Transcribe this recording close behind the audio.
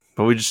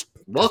but we just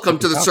welcome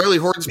to the Surly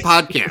Horns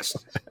podcast.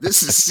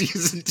 This is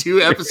season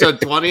 2, episode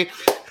 20,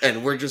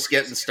 and we're just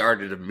getting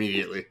started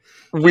immediately.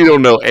 We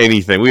don't know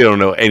anything. We don't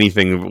know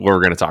anything we're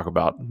going to talk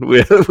about.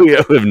 We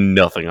have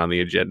nothing on the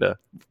agenda.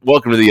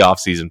 Welcome to the off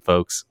season,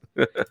 folks.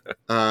 I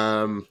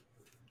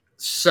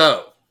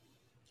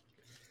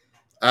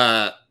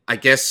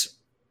guess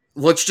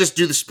let's just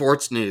do the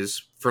sports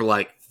news for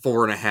like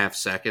 4.5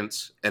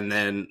 seconds, and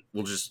then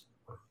we'll just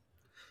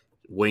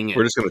wing it.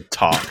 We're just going to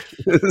talk.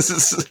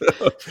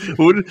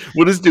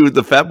 What is doing?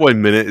 The Fat Boy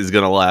Minute is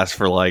going to last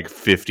for like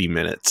 50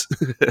 minutes.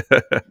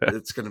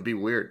 It's going to be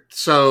weird.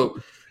 So,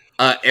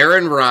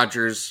 Aaron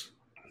Rodgers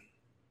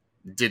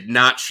did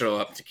not show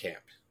up to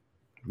camp.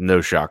 No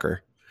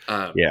shocker.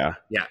 Yeah.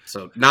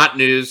 So not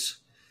news.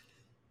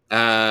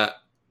 Neither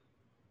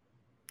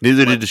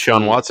did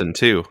Deshaun Watson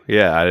too.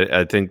 Yeah,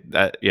 I think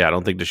that. Yeah, I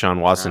don't think Deshaun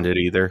Watson did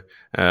either.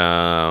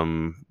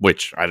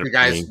 Which I don't. The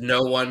guys,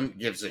 no one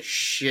gives a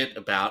shit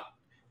about.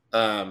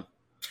 But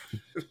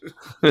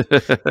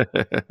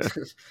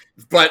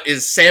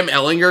is Sam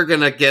Ehlinger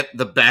gonna get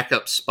the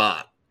backup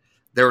spot?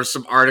 There were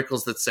some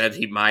articles that said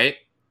he might,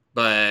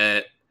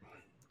 but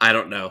I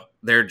don't know.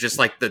 They're just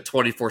like the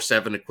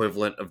 24/7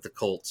 equivalent of the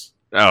Colts.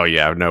 Oh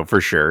yeah, no,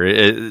 for sure.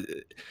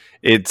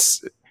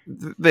 It's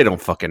they don't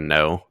fucking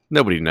know.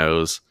 Nobody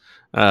knows.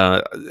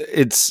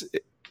 It's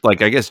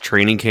like, I guess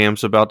training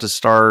camp's about to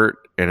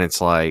start, and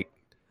it's like,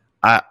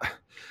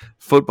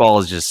 football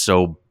is just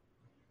so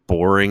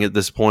boring at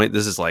this point.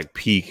 This is like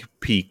peak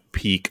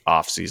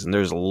off season.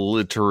 There's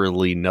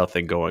literally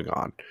nothing going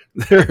on.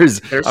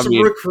 There's some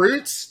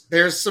recruits.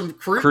 There's some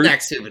recruit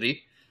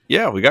activity.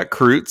 Yeah, we got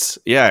recruits.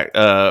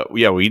 Yeah,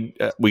 we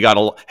got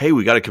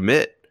to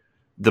commit.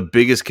 The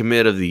biggest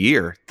commit of the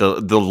year, the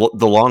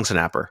long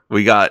snapper.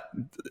 We got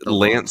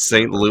Lance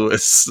St.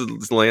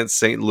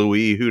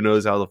 Louis. Who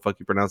knows how the fuck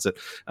you pronounce it?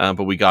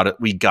 But we got it.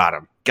 We got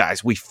him,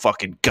 guys. We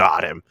fucking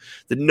got him.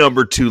 The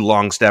number 2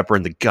 long snapper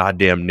in the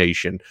goddamn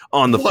nation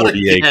on the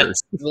 40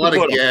 acres. What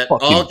a get!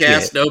 All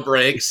gas, no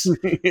brakes.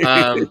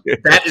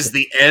 That is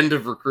the end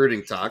of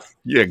recruiting talk.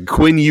 Yeah,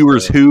 Quinn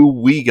Ewers.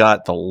 Who we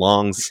got the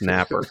long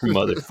snapper,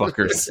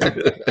 motherfuckers.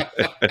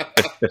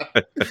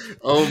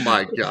 Oh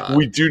my god!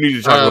 We do need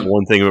to talk about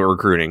one thing about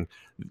recruiting.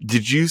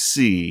 Did you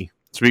see?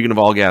 Speaking of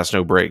all gas,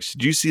 no brakes.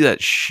 Did you see that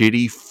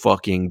shitty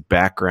fucking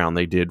background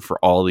they did for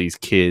all these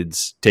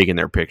kids taking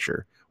their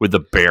picture with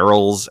the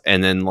barrels,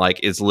 and then like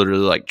it's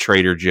literally like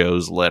Trader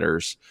Joe's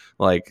letters,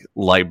 like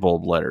light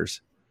bulb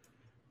letters.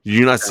 Did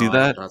you not see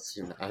that? I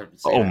haven't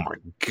seen my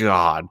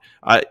god!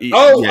 The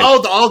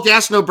all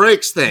gas, no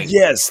brakes thing.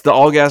 Yes, the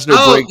all gas,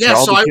 no brakes. Yeah,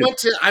 so I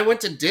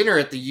went to dinner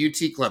at the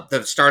UT Club,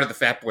 the start of the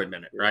Fat Boy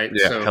Minute, right?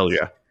 Yeah, so, hell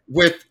yeah.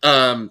 With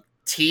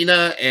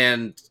Tina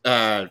and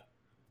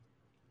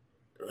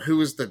who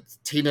was the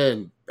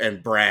Tina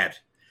and Brad,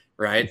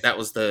 right? That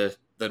was the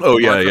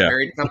Marfa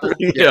married couple.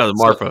 Yeah, the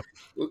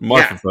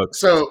Marfa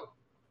folks.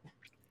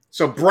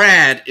 So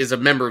Brad is a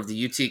member of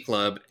the UT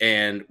Club,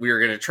 and we were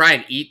going to try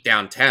and eat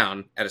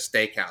downtown at a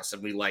steakhouse,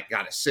 and we like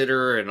got a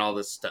sitter and all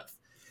this stuff.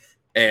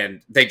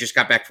 And they just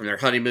got back from their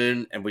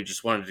honeymoon, and we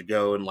just wanted to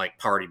go and like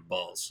party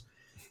balls.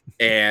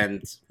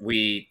 And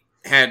we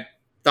had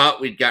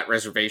thought we'd got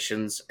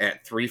reservations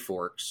at Three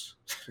Forks,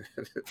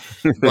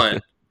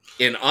 but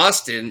in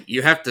Austin,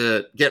 you have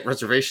to get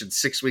reservations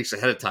 6 weeks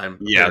ahead of time.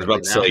 Yeah, I was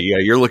about to say,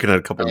 you're looking at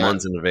a couple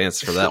months in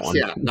advance for that one.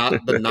 Yeah,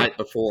 not the night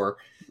before.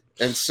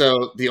 And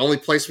so the only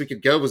place we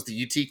could go was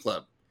the UT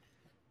Club.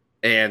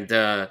 And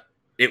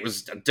it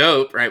was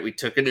dope, right? We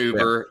took an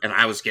Uber, and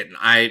I was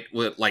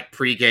like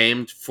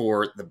pre-gamed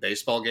for the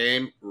baseball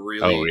game.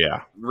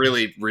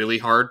 Really, really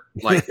hard.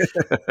 Like,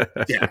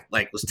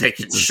 like was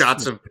taking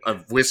shots of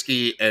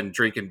whiskey and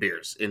drinking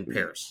beers in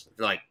pairs.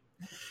 Like,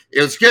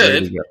 it was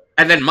good.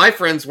 And then my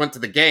friends went to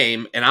the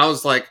game, and I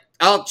was like,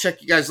 I'll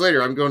check you guys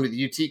later. I'm going to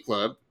the UT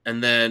Club.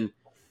 And then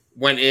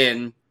went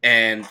in,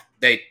 and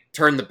they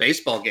turned the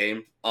baseball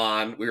game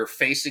on. We were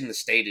facing the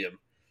stadium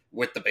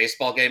with the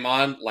baseball game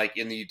on, like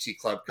in the UT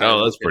Club.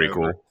 Oh, that's pretty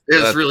cool.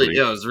 It was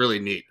really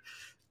neat.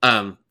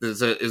 It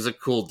was a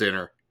cool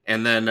dinner.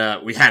 And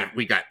then we got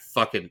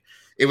fucking,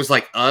 it was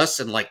like us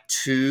and like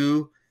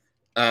 2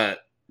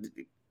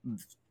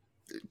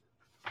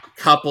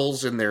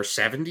 couples in their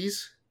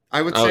 70s,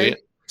 I would say. Yeah.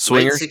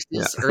 Swingers? Late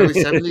 60s, early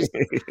 70s.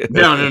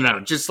 No.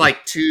 Just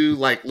like 2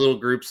 like little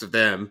groups of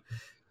them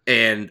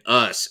and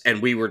us,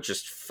 and we were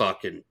just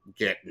fucking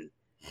getting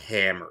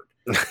hammered.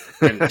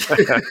 And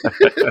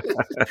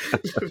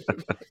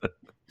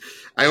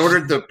I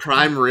ordered the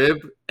prime rib,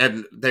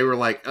 and they were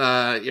like,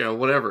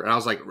 whatever. And I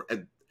was like,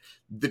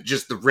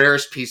 just the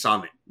rarest piece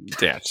on it.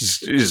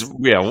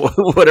 Yeah,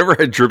 whatever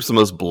drips the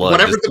most blood.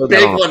 Whatever the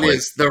big one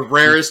is, the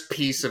rarest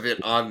piece of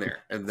it on there.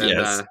 And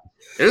then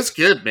it was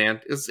good, man.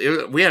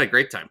 We had a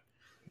great time.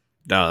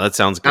 No, that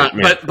sounds good.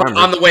 But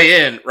on the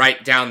way in,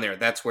 right down there,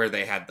 that's where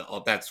they had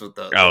that's what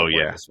the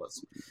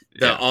was.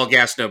 The all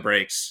gas, no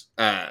brakes.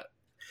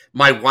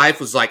 My wife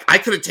was like, I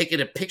could have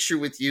taken a picture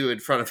with you in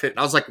front of it. And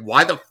I was like,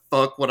 why the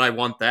fuck would I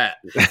want that?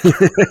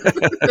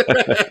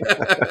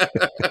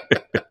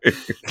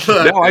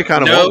 Now I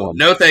kind of want one.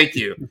 No, thank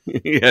you.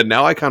 Yeah,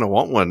 now I kind of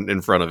want one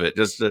in front of it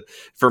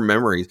for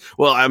memories.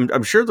 Well,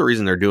 I'm sure the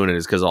reason they're doing it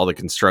is because all the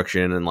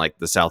construction and like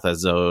the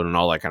Southwest Zone and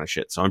all that kind of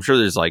shit. So I'm sure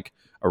there's like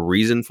a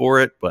reason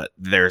for it, but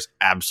there's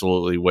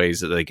absolutely ways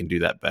that they can do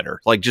that better.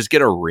 Like just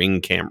get a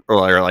ring camera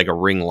or like a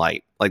ring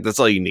light. Like that's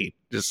all you need.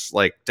 Just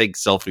like take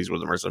selfies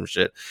with them or some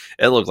shit.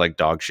 It looked like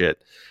dog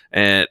shit,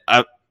 and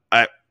I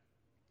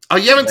Oh,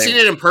 you haven't seen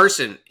it in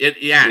person? It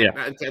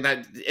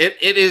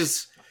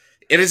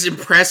is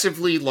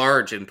impressively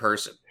large in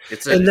person.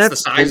 It's the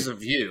size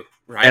of you,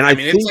 right? And I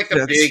mean,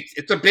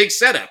 it's a big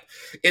setup.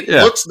 It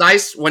looks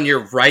nice when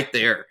you're right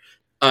there.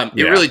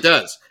 It really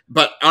does.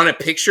 But on a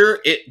picture,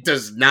 it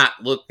does not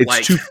look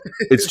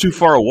it's too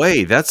far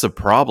away. That's the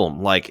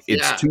problem. Like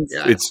it's too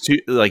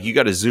like you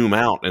got to zoom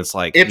out, and it's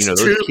like it's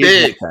too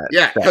big.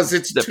 Because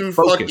it's too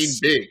fucking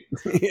big.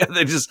 Yeah,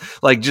 they just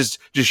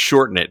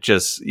shorten it.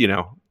 Just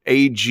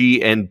A,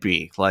 G, and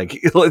B. Like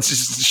let's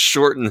just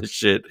shorten the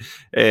shit,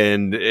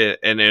 and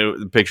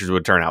the pictures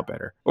would turn out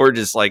better. Or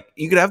just like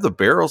you could have the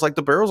barrels. Like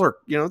the barrels are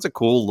it's a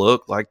cool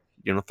look. Like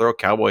throw a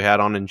cowboy hat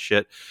on and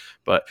shit.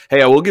 But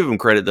hey, I will give him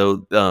credit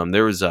though.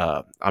 There was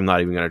I'm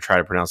not even going to try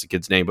to pronounce the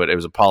kid's name, but it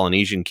was a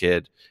Polynesian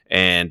kid,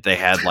 and they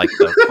had like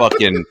the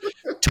fucking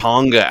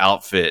Tonga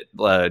outfit.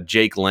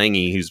 Jake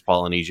Lange, who's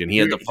Polynesian, he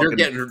had the fucking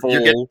you're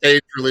getting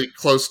really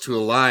close to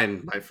a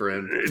line, my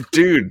friend.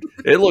 Dude,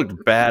 it looked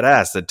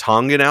badass. The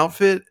Tongan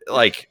outfit,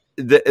 like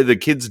the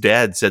kid's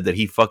dad said that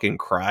he fucking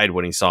cried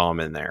when he saw him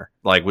in there,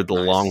 like with the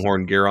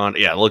Longhorn gear on.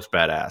 Yeah, it looks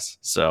badass.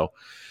 So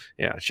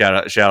yeah,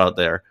 shout out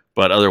there.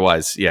 But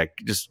otherwise, yeah,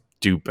 just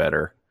do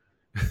better.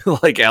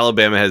 Like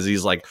Alabama has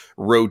these like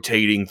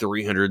rotating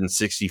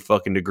 360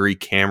 fucking degree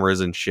cameras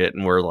and shit,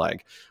 and we're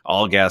like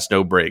all gas,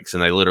 no brakes,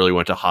 and they literally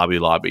went to Hobby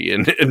Lobby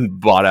and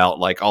bought out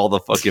like all the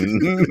fucking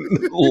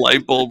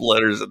light bulb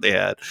letters that they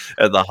had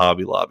at the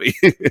Hobby Lobby.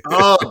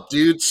 Oh,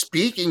 dude!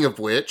 Speaking of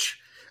which,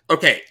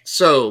 okay,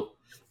 so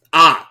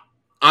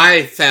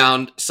I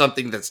found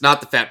something that's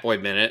not the Fat Boy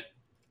Minute,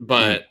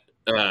 but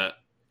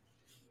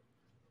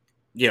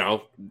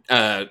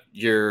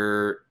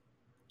your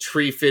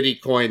Tree Fitty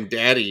Coin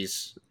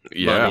daddy's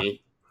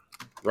money,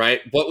 right?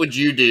 What would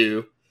you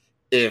do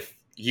if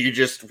you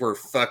just were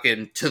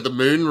fucking to the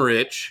moon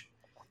rich?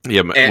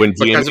 Yeah,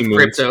 because of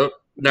crypto.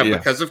 No,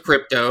 because of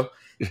crypto,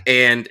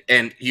 and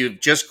you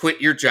just quit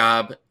your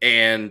job,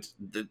 and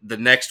the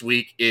next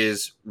week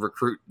is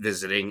recruit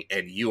visiting,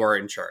 and you are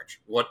in charge.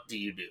 What do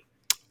you do?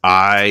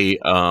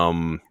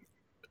 Oh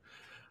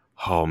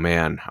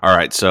man! All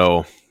right,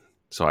 so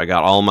I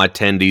got all my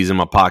tendies in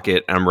my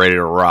pocket. I'm ready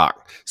to rock.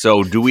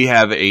 So do we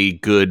have a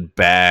good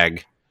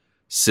bag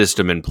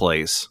system in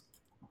place?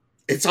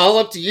 It's all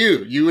up to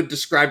you. You would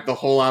describe the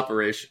whole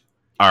operation.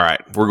 All right.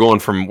 We're going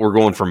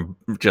from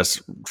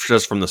just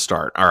from the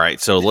start. All right.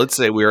 So let's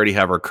say we already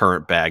have our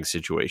current bag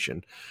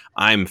situation.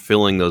 I'm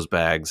filling those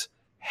bags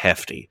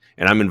hefty,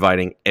 and I'm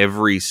inviting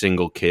every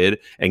single kid.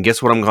 And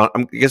guess what I'm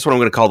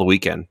going to call the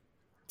weekend?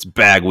 It's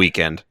bag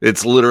weekend.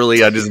 It's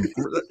literally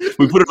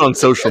we put it on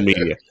social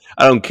media.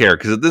 I don't care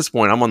because at this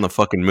point I'm on the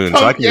fucking moon.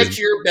 Come so I can get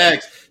your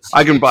bags.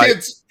 I can buy.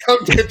 Kids, come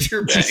get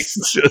your bags.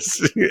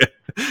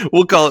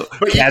 We'll call it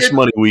Cash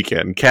Money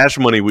Weekend. Cash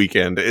Money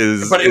Weekend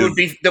is. But it would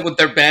be would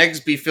their bags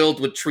be filled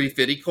with Tree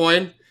Fitty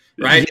coin,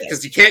 right?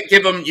 Because you can't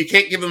give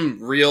them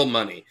real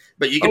money,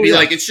 but you can be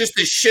like, it's just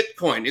this shit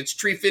coin. It's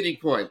Tree Fitty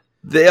coin.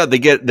 They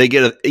get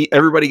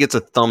everybody gets a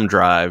thumb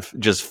drive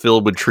just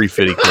filled with Tree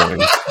Fitty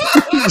coins.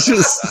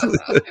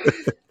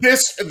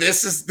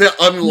 This is the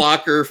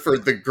unlocker for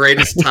the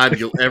greatest time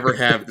you'll ever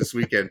have this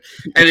weekend,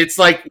 and it's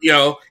like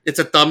it's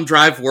a thumb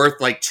drive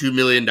worth like $2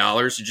 million.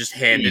 You just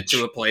hand it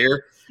to a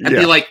player and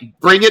be like,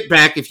 bring it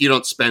back if you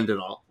don't spend it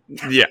all.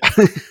 Yeah,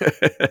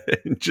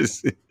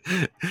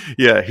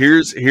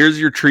 Here's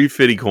your Tree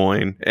Fitty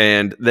coin,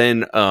 and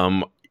then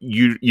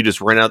you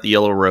just rent out the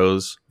Yellow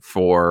Rose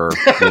for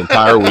the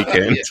entire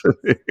weekend,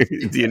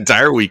 the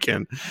entire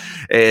weekend,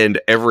 and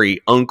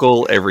every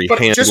uncle, every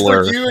handler, just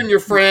for you and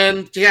your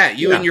friend,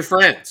 and your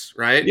friends,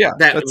 right? Yeah,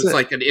 that was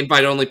like an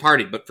invite-only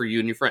party, but for you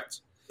and your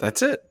friends.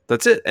 That's it,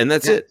 and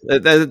that's it.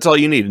 That's all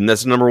you need, and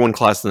that's the number one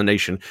class in the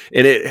nation.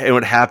 And it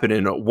would happen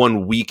in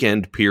one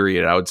weekend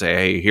period. I would say,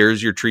 hey,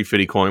 here's your Tree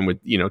Fitty coin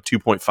with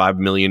 $2.5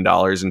 million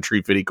in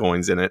Tree Fitty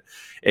coins in it,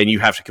 and you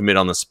have to commit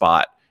on the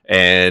spot.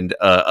 And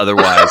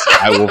otherwise,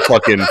 I will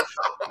fucking.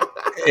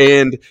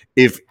 And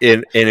if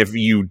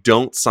you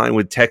don't sign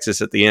with Texas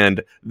at the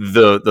end,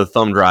 the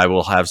thumb drive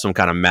will have some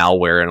kind of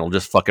malware and it'll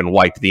just fucking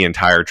wipe the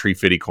entire Tree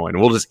Fitty coin.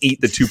 We'll just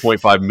eat the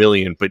 2.5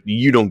 million, but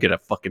you don't get a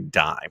fucking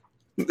dime.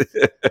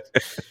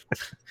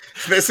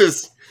 This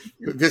is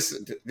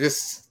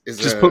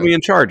just put me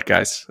in charge,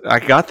 guys. I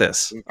got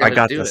this. I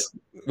got this.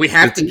 We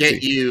have to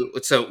get you.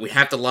 So we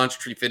have to launch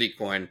Tree Fitty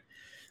coin.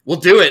 We'll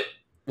do it.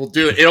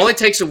 It only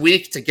takes a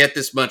week to get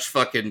this much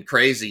fucking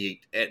crazy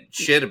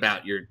shit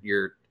about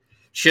your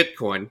shit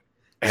coin.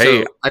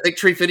 Hey, so I think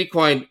Tree Fitty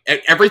coin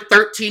every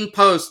 13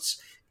 posts,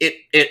 it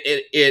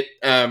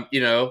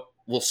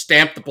will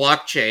stamp the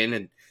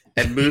blockchain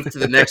and move to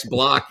the next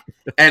block.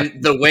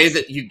 And the way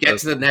that you get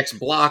to the next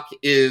block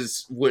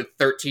is with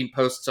 13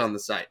 posts on the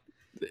site.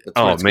 That's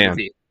what it's man.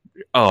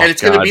 And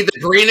it's going to be the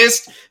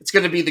greenest. It's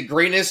going to be the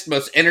greenest,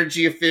 most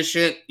energy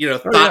efficient.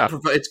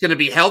 It's going to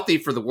be healthy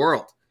for the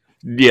world.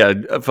 Yeah,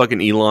 fucking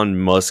Elon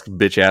Musk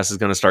bitch ass is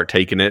going to start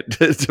taking it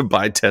to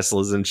buy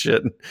Teslas and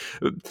shit.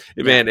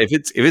 Man, if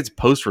it's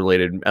post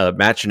related,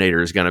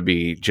 Machinator is going to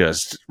be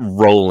just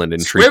rolling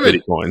in Tree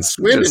Fitty coins,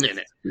 swimming in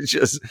it.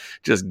 Just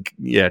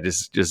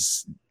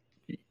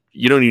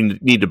you don't even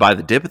need to buy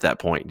the dip at that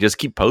point. Just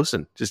keep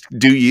posting. Just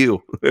do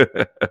you.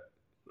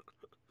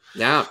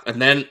 Yeah,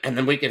 and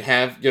then we could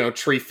have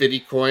Tree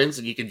Fitty coins,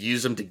 and you could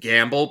use them to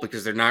gamble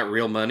because they're not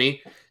real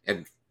money,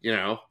 and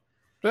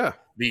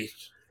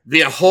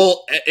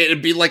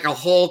it'd be like a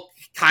whole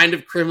kind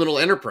of criminal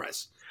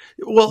enterprise.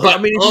 Well, but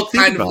I mean, all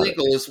kind of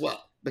legal as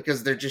well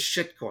because they're just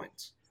shit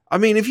coins. I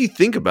mean, if you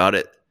think about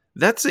it,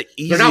 that's the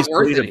easiest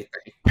way to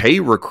pay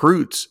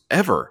recruits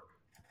ever.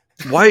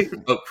 Why?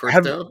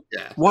 Crypto?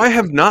 Why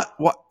have not?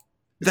 What?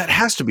 That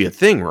has to be a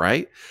thing,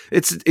 right?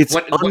 It's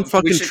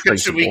unfucking traceable.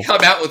 Should we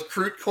come out with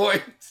Kroot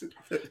coins?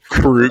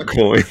 Kroot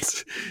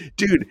coins,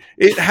 dude.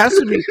 It has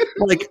to be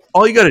like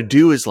all you got to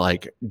do is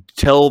like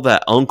tell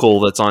that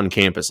uncle that's on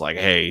campus, like,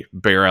 "Hey,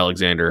 Bear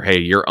Alexander, hey,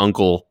 your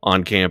uncle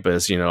on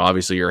campus.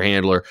 Obviously your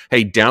handler.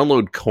 Hey,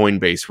 download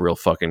Coinbase real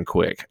fucking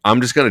quick.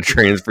 I'm just gonna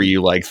transfer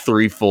you like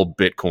 3 full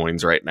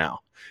Bitcoins right now,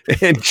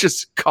 and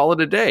just call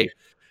it a day."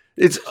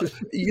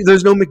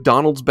 There's no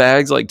McDonald's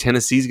bags like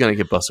Tennessee's gonna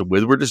get busted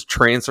with. We're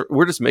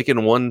just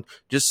making one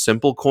just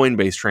simple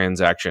Coinbase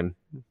transaction.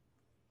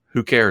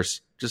 Who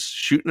cares? Just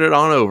shooting it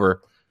on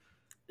over.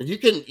 You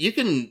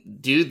can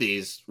do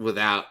these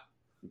without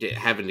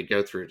having to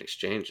go through an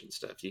exchange and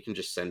stuff. You can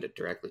just send it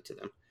directly to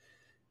them.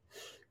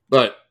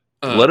 But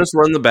let us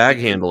run the bag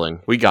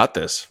handling. We got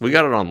this. We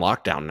got it on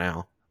lockdown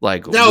now.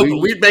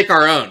 We'd make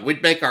our own.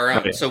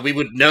 Okay. So we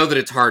would know that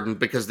it's hardened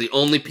because the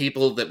only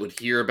people that would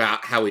hear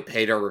about how we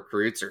paid our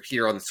recruits are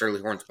here on the Surly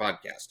Horns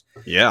podcast.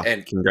 Yeah,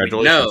 and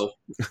congratulations.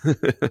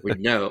 We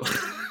know.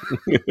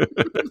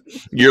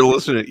 You're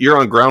listening. You're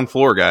on ground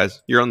floor,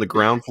 guys. You're on the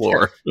ground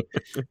floor.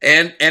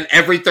 and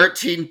every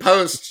 13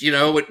 posts,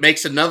 it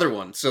makes another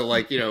one. So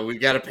we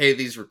got to pay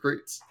these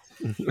recruits.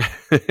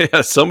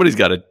 Yeah,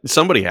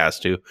 somebody has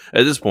to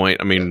at this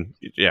point. I mean,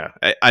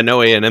 I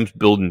know A&M's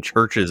building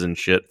churches and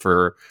shit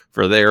for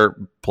their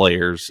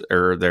players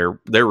or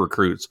their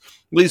recruits.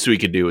 Least we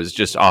could do is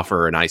just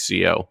offer an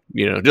ICO,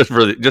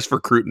 just for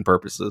recruiting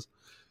purposes.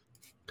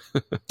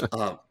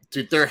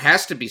 Dude, there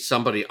has to be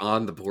somebody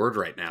on the board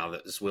right now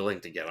that is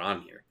willing to get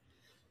on here.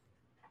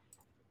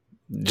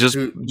 Just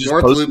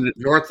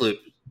North Loop.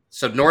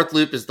 So North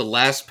Loop is the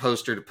last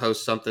poster to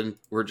post something.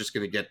 We're just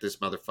going to get this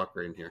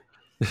motherfucker in here.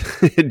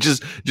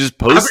 just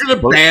post. I'm going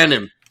to ban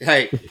him.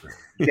 Hey,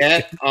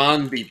 get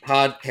on the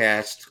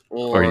podcast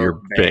or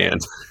you're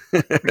banned.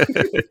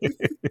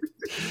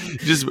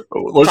 Just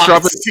let's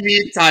drop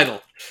it.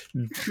 Title.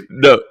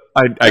 No,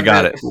 I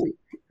got it.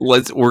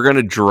 I'm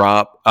gonna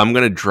drop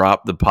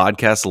the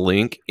podcast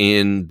link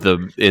in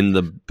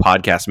the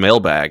podcast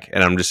mailbag,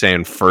 and I'm just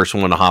saying first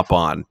one to hop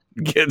on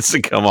gets to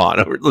come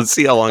on. Let's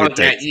see how long it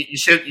takes.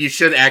 You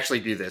should actually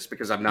do this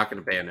because I'm not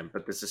going to ban him,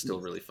 but this is still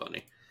really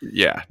funny.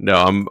 Yeah, no,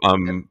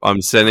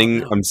 I'm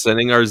sending our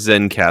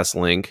Zencast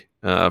link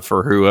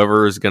for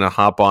whoever is going to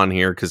hop on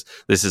here because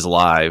this is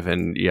live,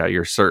 and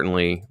you're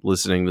certainly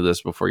listening to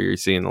this before you're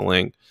seeing the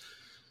link.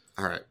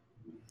 All right.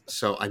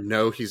 So I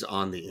know he's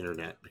on the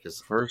internet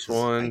because first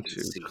one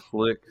to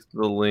click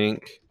the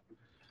link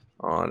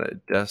on a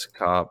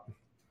desktop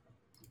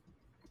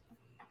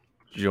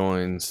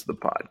joins the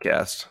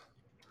podcast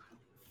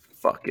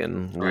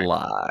fucking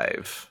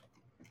live.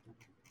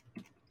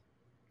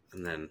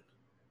 And then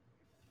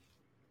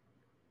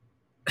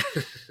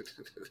this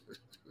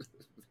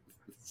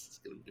is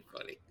going to be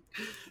funny.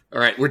 All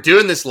right, we're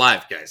doing this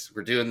live, guys.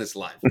 We're doing this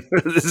live.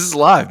 This is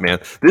live, man.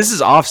 This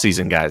is off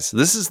season, guys.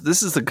 This is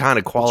the kind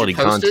of quality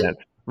content.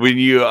 When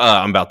you,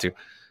 I'm about to.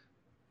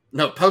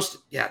 No, post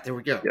it. Yeah, there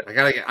we go.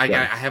 Yeah. I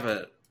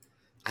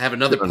have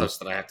another post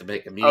that I have to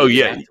make immediately. Oh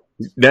yeah.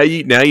 Now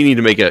you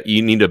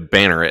need to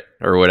banner it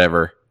or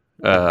whatever.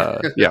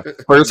 Yeah.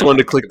 First one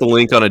to click the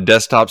link on a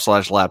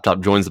desktop/laptop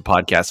joins the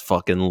podcast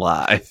fucking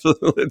live.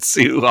 Let's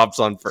see who hops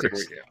on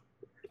first.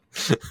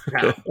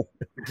 Now,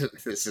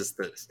 this is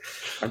this.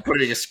 I'm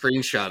putting a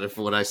screenshot of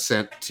what I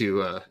sent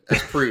to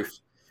as proof.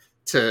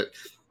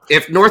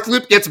 If North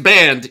Loop gets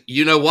banned,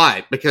 you know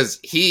why? Because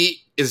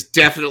he is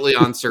definitely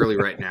on Surly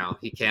right now.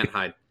 He can't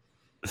hide.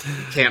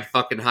 He can't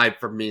fucking hide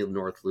from me,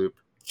 North Loop.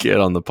 Get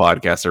on the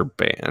podcast or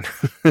ban.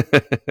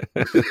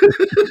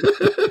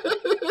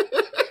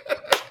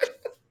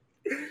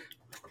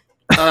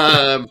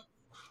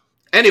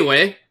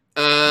 Anyway,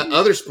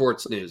 other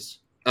sports news.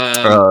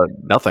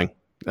 Nothing.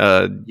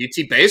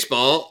 UT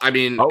baseball. I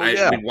mean, we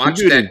watched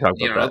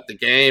the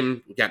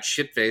game. We got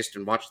shit faced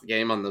and watched the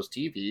game on those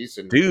TVs.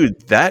 And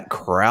dude, that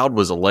crowd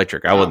was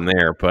electric. I wasn't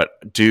there,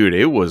 but dude,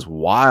 it was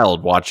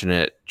wild watching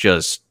it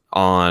just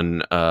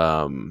on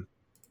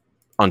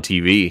on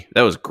TV.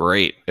 That was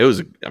great. It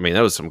was. I mean,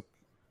 that was some.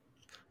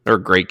 They were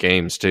great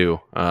games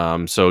too.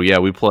 So yeah,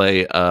 we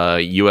play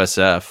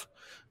USF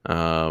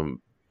on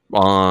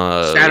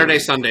Saturday,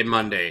 Sunday,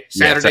 Monday.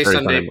 Saturday,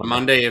 Sunday,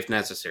 Monday if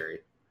necessary.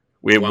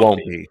 It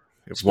won't be.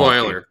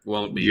 Spoiler,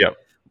 won't be.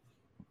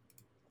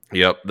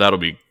 Yep. That'll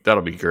be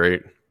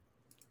great.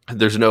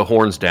 There's no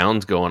horns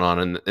downs going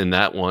on in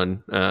that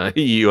one.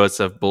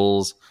 USF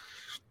Bulls.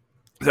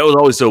 That was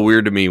always so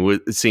weird to me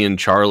with seeing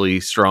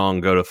Charlie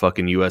Strong go to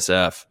fucking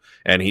USF,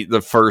 and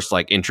the first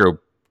like intro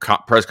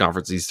press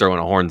conference, he's throwing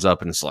a horns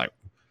up, and it's like,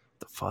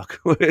 the fuck.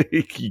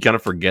 You kind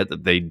of forget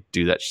that they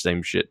do that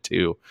same shit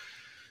too.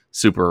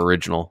 Super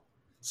original.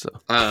 So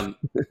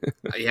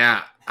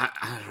yeah,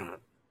 I don't know.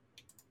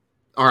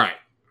 All right,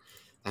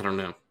 I don't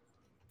know.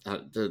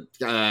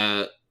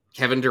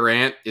 Kevin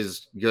Durant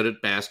is good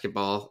at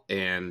basketball,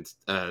 and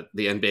the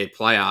NBA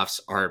playoffs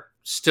are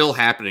still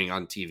happening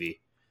on TV.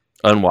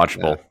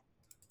 Unwatchable.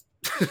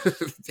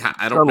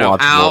 I don't know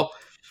how.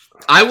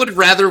 I would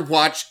rather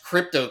watch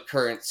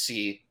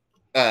cryptocurrency,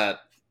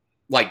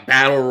 like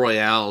battle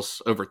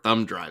royales over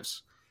thumb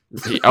drives.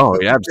 Oh,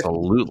 yeah,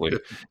 absolutely.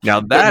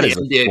 Now that is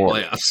NBA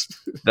playoffs.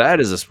 That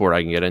is a sport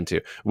I can get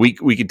into. We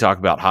could talk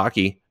about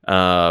hockey.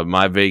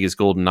 My Vegas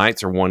Golden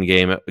Knights are one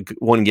game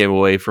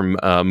away from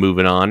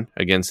moving on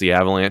against the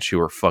Avalanche,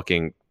 who are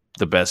fucking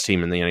the best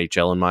team in the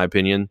NHL, in my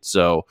opinion.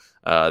 So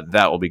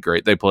that will be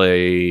great. They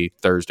play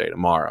Thursday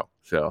tomorrow.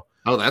 So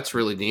that's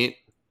really neat.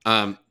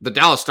 The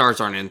Dallas Stars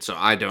aren't in, so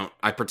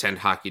I pretend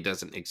hockey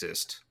doesn't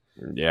exist.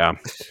 Yeah.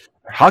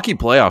 Hockey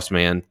playoffs,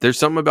 man. There's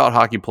something about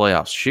hockey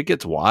playoffs. Shit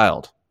gets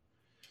wild.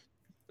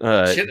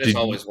 Shit is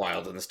always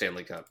wild in the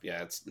Stanley Cup.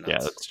 Yeah, it's nuts. Yeah,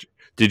 that's true.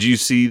 Did you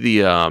see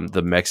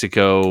the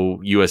Mexico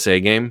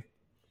USA game?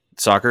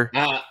 Soccer?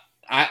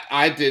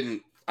 I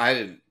didn't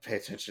pay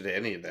attention to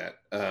any of that.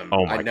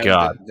 Oh my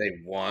god. They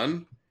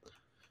won.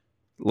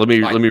 Let me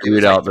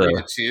read out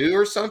the 3-2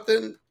 or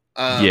something.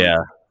 Yeah.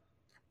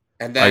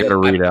 And then I gotta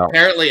read out.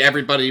 Apparently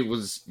everybody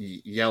was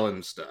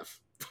yelling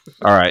stuff.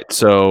 All right,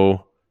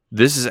 so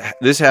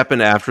this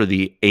happened after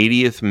the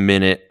 80th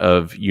minute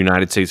of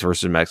United States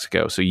versus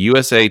Mexico. So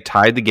USA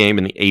tied the game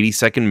in the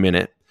 82nd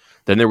minute.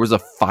 Then there was a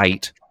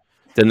fight.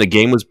 Then the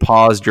game was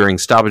paused during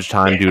stoppage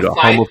time due to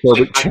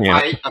homophobic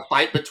chant. A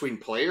fight between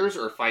players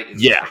or a fight?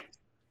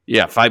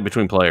 Yeah, fight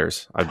between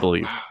players, I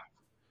believe.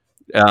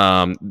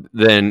 Wow.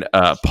 Then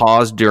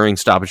paused during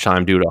stoppage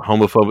time due to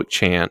homophobic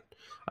chant.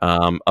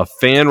 A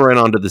fan ran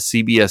onto the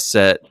CBS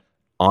set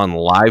on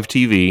live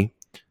TV.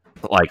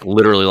 Like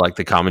literally, like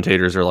the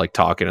commentators are like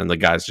talking, and the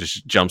guys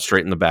just jump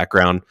straight in the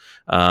background.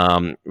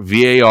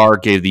 VAR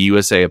gave the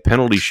USA a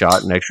penalty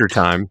shot in extra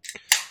time.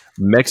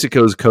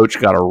 Mexico's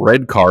coach got a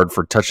red card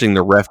for touching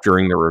the ref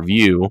during the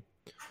review.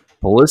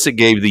 Pulisic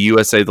gave the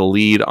USA the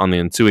lead on the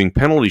ensuing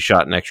penalty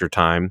shot in extra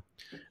time.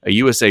 A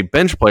USA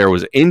bench player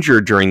was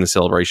injured during the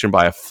celebration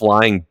by a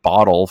flying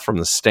bottle from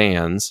the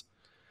stands.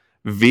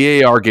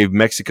 VAR gave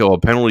Mexico a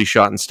penalty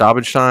shot in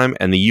stoppage time,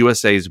 and the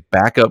USA's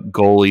backup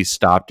goalie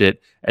stopped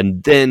it,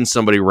 and then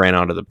somebody ran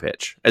onto the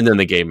pitch, and then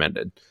the game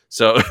ended.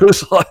 So it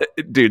was like,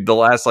 dude, the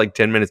last like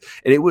 10 minutes,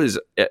 and I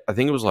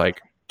think it was like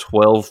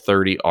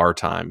 12:30 our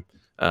time,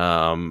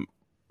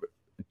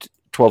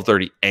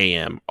 12:30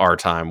 a.m. our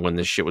time when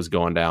this shit was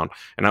going down,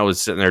 and I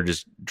was sitting there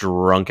just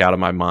drunk out of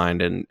my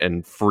mind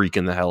and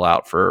freaking the hell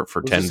out for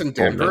was 10 this in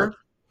Denver?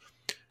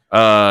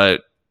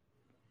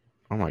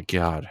 Oh my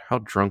god, how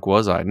drunk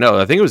was I? No,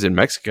 I think it was in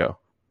Mexico.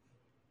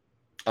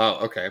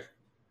 Oh, okay.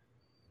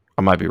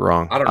 I might be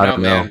wrong. I don't know,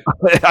 man.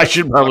 I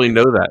should probably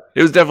know that.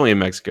 It was definitely in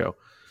Mexico.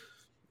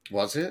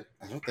 Was it?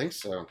 I don't think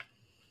so.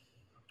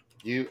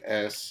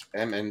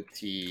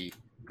 USMNT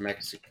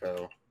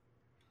Mexico.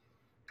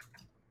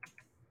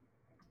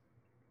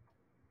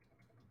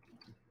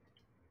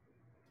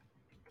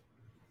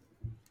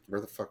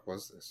 Where the fuck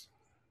was this?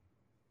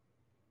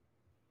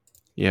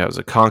 Yeah, it was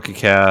a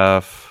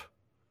CONCACAF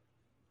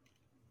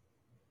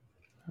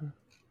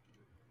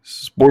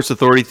Sports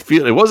Authority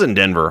field. It was in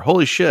Denver.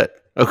 Holy shit.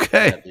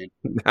 Okay. Yeah,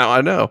 now I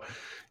know.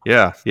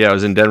 Yeah, it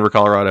was in Denver,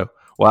 Colorado.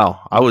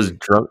 Wow, I was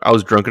drunk. I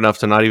was drunk enough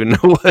to not even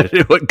know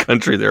what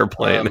country they were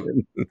playing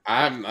in.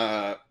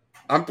 I'm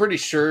pretty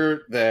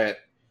sure that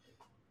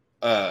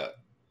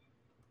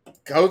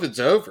COVID's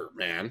over,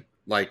 man.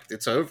 Like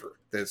it's over.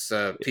 This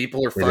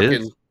people are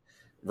fucking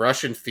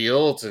rushing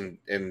fields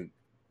and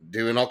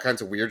doing all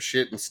kinds of weird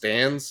shit in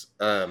stands.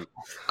 I'd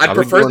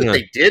prefer that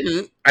they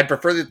didn't. I'd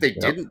prefer that they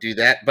didn't do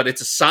that. But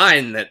it's a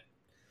sign that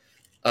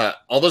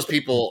all those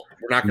people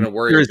were not going to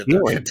worry that they're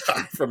going to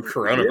die from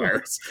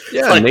coronavirus.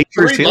 Yeah, like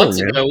 3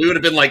 months ago, we would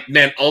have been like,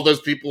 man, all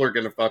those people are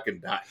going to fucking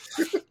die.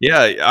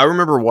 Yeah, I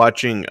remember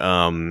watching.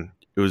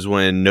 It was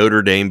when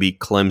Notre Dame beat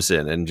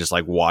Clemson, and just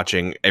like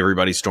watching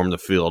everybody storm the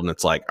field, and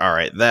it's like, all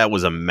right, that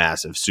was a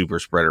massive super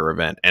spreader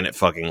event, and it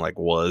fucking like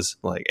was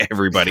like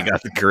everybody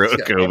got the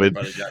COVID.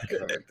 Everybody got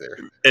COVID there.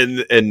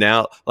 And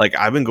now, like,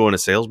 I've been going to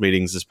sales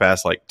meetings this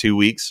past like 2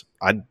 weeks.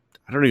 I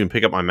don't even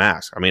pick up my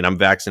mask. I mean, I'm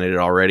vaccinated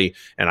already,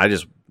 and I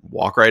just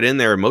walk right in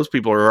there. And most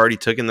people are already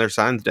taking their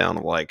signs down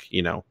of like,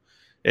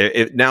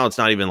 Now it's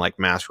not even like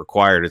mask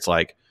required. It's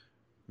like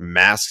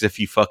masks if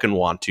you fucking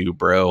want to,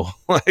 bro.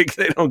 Like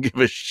they don't give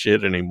a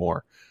shit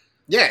anymore.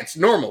 Yeah, it's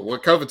normal when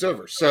COVID's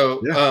over.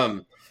 So Yeah.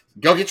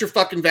 go get your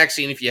fucking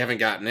vaccine if you haven't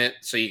gotten it,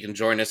 so you can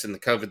join us in the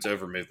COVID's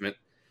over movement.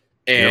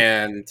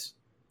 And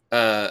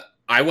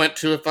I went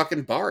to a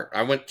fucking bar.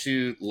 I went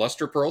to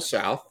Luster Pearl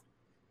South,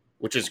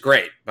 which is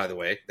great, by the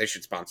way. They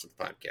should sponsor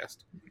the podcast.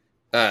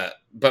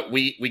 But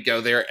we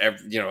go there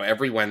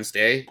every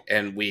Wednesday,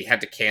 and we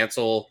had to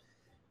cancel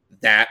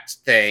that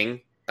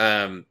thing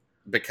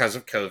because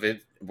of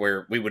COVID,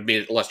 where we would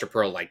meet at Luster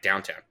Pearl, like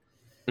downtown.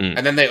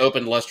 And then they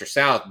opened Luster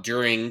South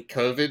during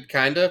COVID,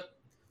 kind of.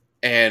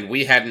 And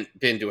we hadn't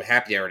been to a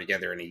happy hour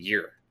together in a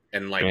year.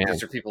 And like,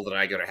 those are people that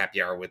I go to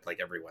happy hour with like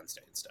every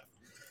Wednesday and stuff.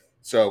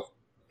 So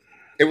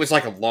it was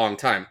like a long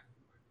time.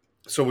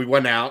 So we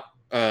went out,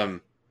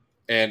 and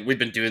we've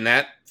been doing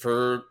that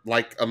for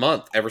like a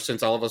month ever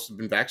since all of us have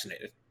been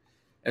vaccinated.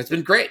 And it's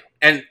been great.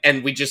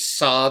 And we just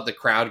saw the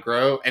crowd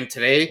grow. And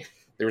today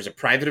there was a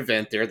private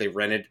event there. They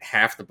rented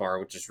half the bar,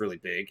 which is really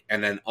big.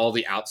 And then all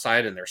the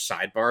outside and their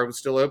sidebar was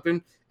still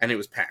open, and it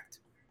was packed.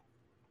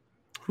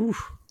 Whew.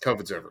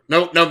 COVID's over.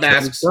 No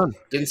masks.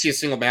 Didn't see a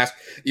single mask.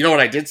 You know what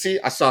I did see?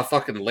 I saw a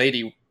fucking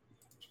lady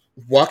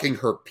walking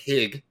her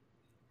pig.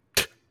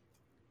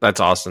 That's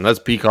Austin. That's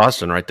peak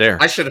Austin right there.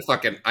 I should have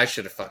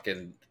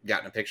fucking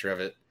gotten a picture of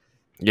it.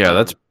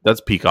 Yeah,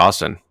 that's peak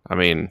Austin. I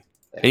mean,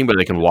 anybody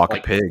that can walk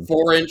like a pig.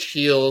 4-inch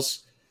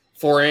heels,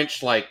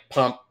 4-inch like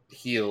pump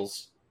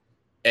heels,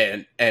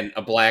 and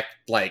a black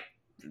like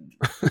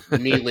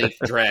knee length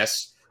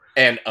dress,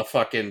 and a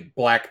fucking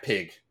black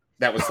pig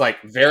that was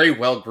like very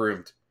well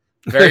groomed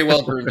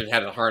and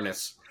had a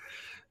harness,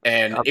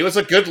 and it was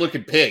a good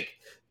looking pig,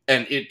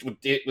 and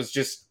it was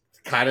just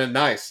kind of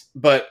nice,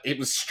 but it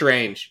was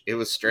strange.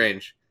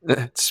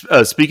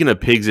 Speaking of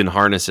pigs in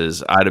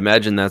harnesses, I'd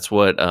imagine that's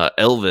what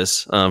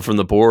Elvis from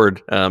the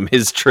board,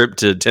 his trip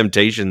to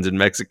Temptations in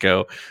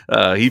Mexico,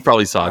 he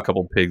probably saw a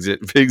couple pigs. You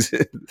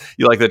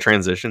like that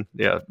transition?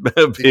 Yeah.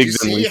 Did you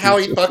see how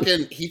he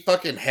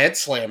fucking head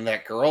slammed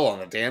that girl on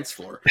the dance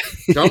floor?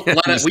 Don't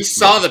let it. We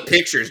saw the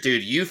pictures,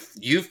 dude. You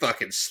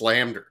fucking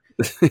slammed her.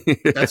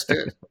 That's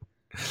good.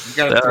 You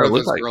gotta throw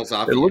those girls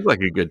off. It looked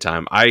like a good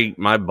time.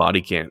 My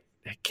body can't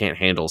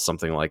handle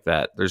something like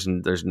that. There's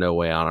no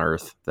way on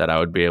earth that I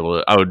would be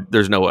able to.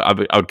 There's no way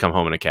I would come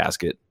home in a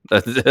casket.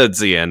 That's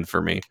the end for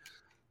me.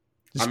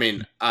 I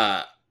mean,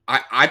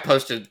 I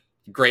posted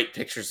great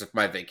pictures of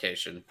my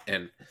vacation,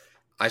 and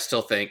I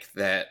still think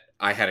that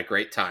I had a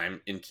great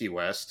time in Key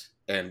West.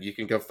 And you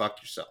can go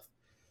fuck yourself,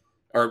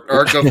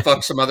 or go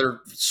fuck some other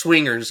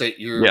swingers at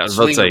your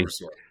swinger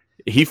resort.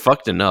 He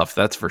fucked enough,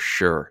 that's for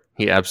sure.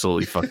 He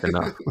absolutely fucked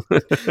enough.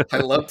 I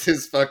loved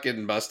his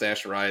fucking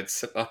mustache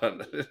rides on.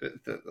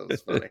 That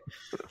was funny.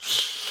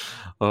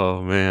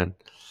 Oh man.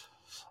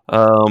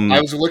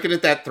 I was looking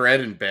at that thread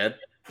in bed.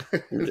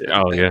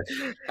 Oh yeah.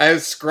 I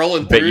was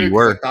scrolling through.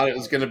 I thought it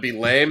was going to be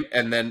lame,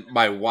 and then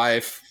my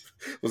wife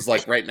was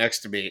like right next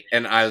to me,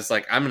 and I was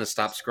like, I'm going to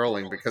stop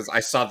scrolling because I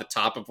saw the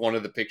top of one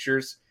of the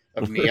pictures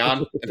of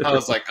Neon, and I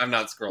was like, I'm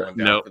not scrolling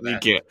down. No, you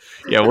can't.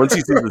 Yeah, once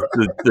you see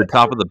the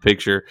top of the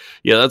picture,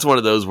 yeah, that's one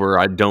of those where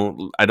I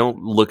don't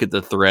look at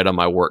the thread on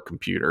my work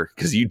computer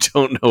because you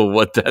don't know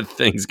what that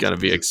thing's gonna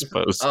be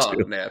exposed to.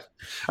 Oh man,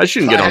 I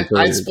shouldn't get on.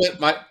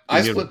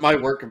 I split my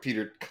work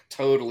computer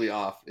totally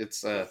off.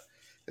 It's yeah.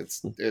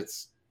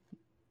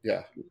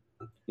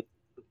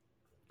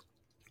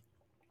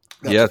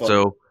 That's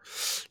fun.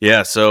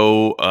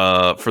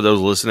 So for those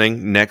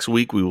listening, next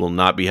week we will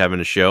not be having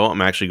a show.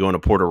 I'm actually going to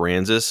Port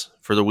Aransas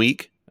for the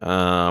week.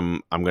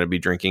 I'm going to be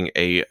drinking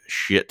a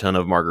shit ton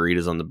of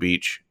margaritas on the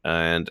beach,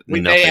 and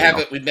we may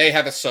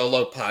have a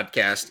solo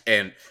podcast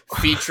and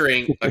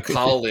featuring a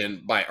call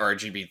in by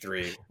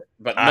RGB3,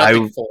 but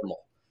nothing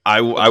formal.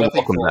 I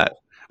welcome that.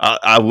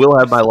 I will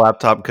have my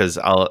laptop because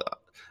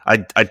I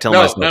tell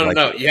myself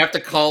no. You have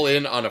to call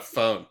in on a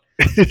phone.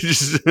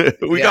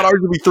 We got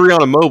RGB3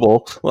 on a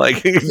mobile.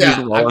 Like,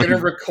 yeah, I'm going to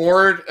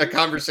record a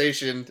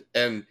conversation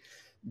and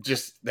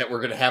just that we're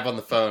going to have on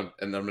the phone,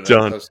 and I'm going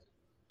to post it.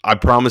 I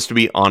promise to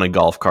be on a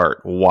golf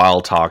cart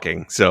while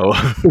talking. So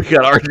we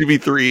got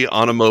RGB3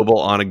 on a mobile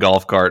on a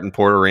golf cart in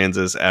Port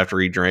Aransas after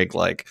he drank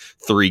like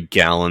 3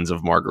 gallons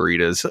of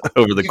margaritas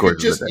over the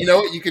course of the day. You know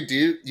what you could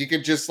do? You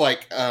could just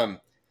like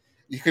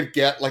you could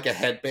get like a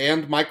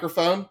headband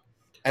microphone.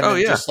 And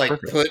then just like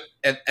perfect.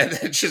 and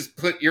then just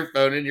put your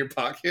phone in your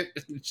pocket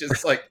and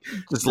just like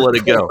just let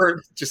it go.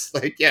 Just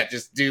like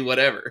just do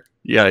whatever.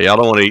 Yeah, y'all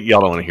don't want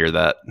to hear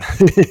that.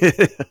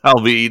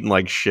 I'll be eating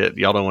like shit.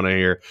 Y'all don't want to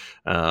hear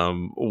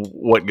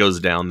what goes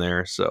down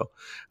there. So,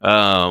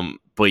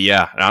 but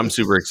yeah, I'm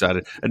super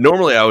excited. And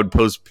normally I would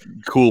post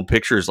cool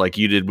pictures like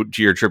you did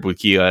to your trip with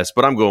Key West,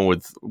 but I'm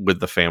going with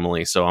the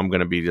family, so I'm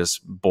going to be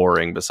just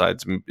boring.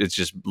 Besides, it's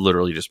just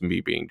literally just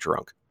me being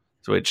drunk.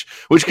 Which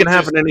can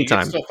happen anytime.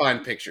 You can still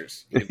find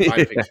pictures. You can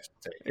find pictures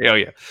to take. Oh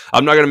yeah.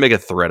 I'm not going to make a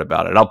thread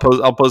about it. I'll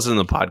post it in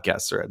the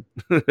podcast thread.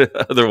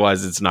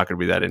 Otherwise, it's not going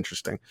to be that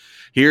interesting.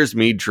 Here's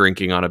me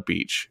drinking on a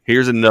beach.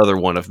 Here's another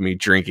one of me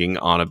drinking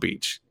on a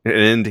beach.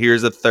 And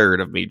here's a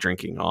third of me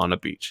drinking on a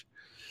beach.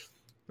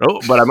 Oh,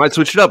 but I might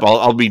switch it up.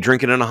 I'll be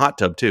drinking in a hot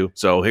tub too.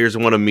 So here's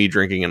one of me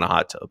drinking in a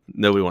hot tub.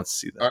 Nobody wants to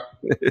see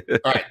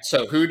that. All right.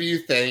 So who do you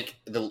think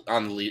who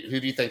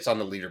do you think's on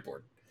the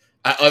leaderboard,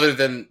 other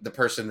than the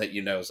person that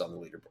you know is on the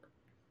leaderboard?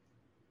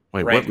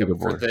 Wait, Rank what them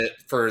leaderboard?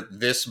 for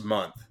this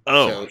month.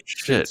 Oh, so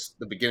shit! Since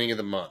the beginning of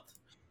the month.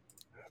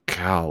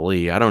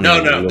 Golly, I don't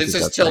No, know. no. This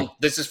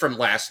is from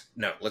last.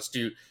 No, let's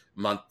do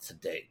month to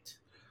date.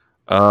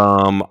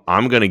 I'm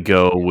gonna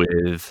go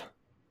with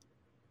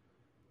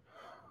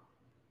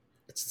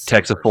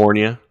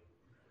Texafornia.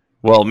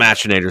 Well,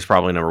 Machinator's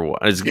probably number one.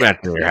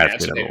 Machinator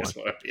has to be number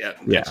one.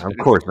 Yeah, of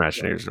course,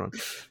 Machinator's one.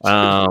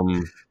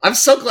 I'm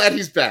so glad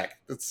he's back.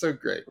 That's so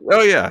great.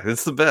 Oh yeah,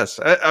 it's the best.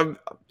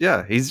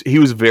 He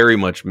was very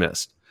much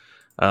missed.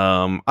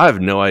 I have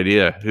no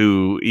idea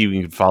who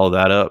even could follow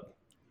that up.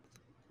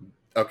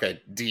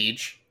 Okay,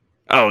 Deej.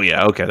 Oh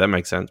yeah, okay, that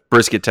makes sense.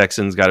 Brisket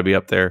Texans got to be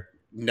up there.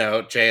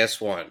 No,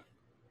 JS1.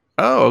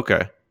 Oh,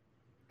 okay.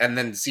 And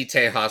then Z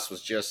Tejas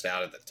was just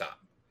out at the top.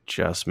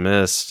 Just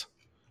missed.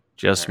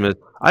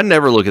 I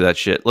never look at that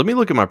shit. Let me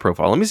look at my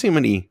profile. Let me see how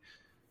many.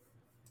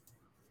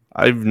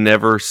 I've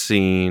never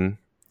seen.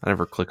 I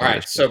never click on All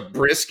right, so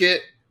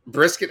Brisket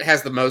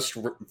has the most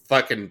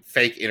fucking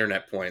fake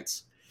internet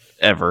points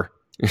ever.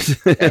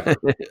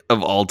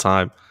 Of all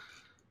time.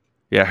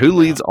 Yeah, who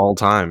leads all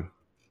time?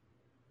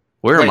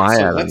 Where am I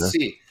at?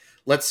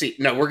 Let's see.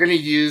 No, we're gonna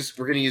use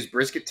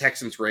Brisket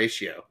Texans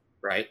ratio,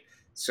 right?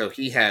 So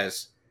he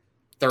has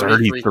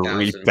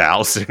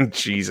 33,000.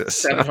 Jesus,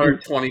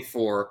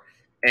 724,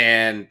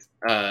 and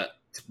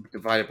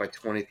divided by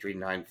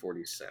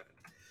 23,947.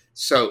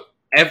 So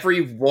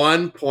every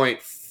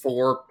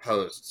 1.4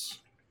 posts,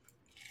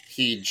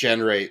 he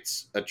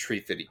generates a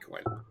Tree Fitty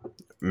coin.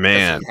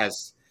 Man,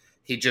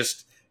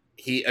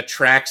 he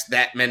attracts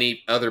that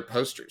many other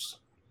posters.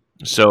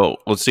 So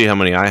let's see how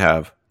many I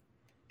have.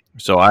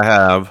 So I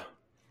have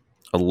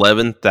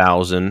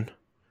 11,000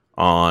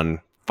 on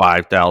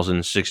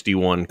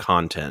 5,061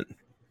 content.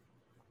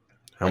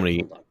 How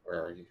many?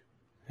 Where are you?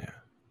 Yeah,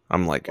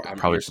 I'm like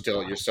probably.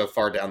 You're so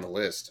far down the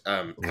list.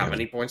 How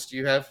many points do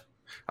you have?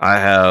 I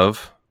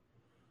have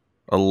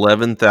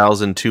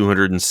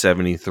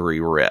 11,273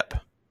 rep.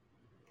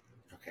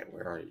 Okay,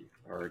 where are you?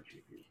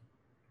 RGB.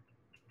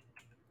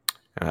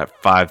 I have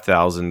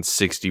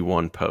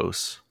 5,061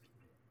 posts.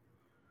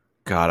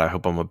 God, I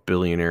hope I'm a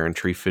billionaire in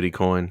Tree Fitty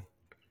coin.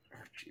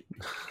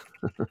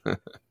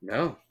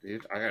 No,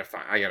 dude, I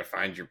gotta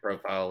find your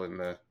profile in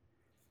the.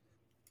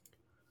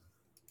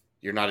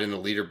 You're not in the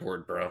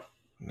leaderboard, bro.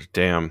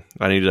 Damn,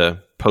 I need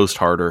to post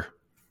harder.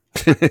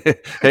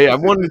 Hey,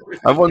 I've won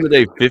the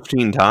day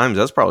 15 times.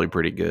 That's probably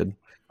pretty good.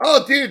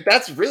 Oh, dude,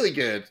 that's really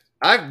good.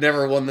 I've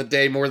never won the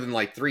day more than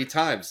like 3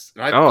 times.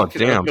 And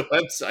Damn! The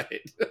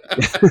website.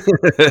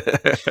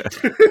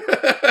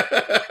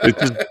 It's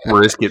just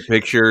brisket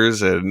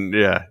pictures and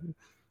yeah,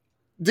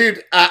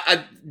 dude.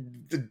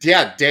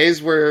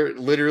 Days where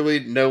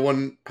literally no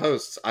one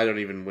posts. I don't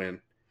even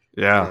win.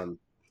 Yeah.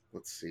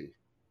 Let's see.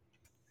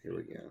 Here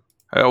we go.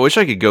 I wish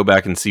I could go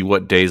back and see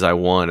what days I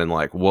won and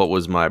like what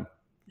was my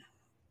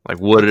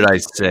what did I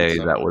say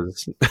that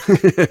was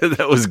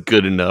that was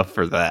good enough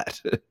for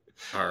that.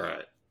 All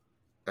right.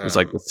 It was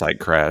like the site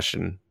crash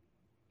and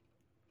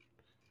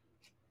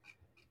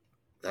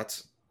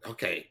that's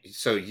okay.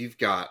 So you've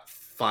got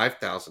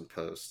 5,000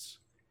 posts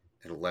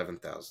and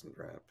 11,000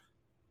 rep.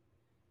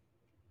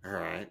 All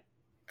right,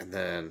 and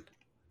then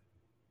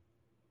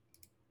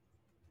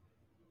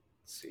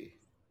let's see.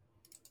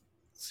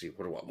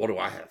 What do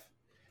I have?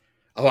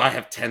 Oh, I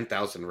have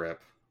 10,000 rep.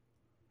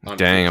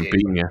 Dang, I'm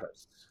beating you.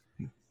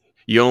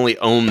 You only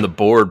own the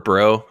board,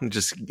 bro.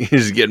 Just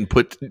getting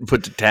put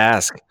to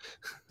task.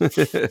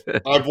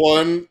 I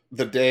won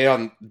the day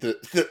on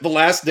the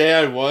last day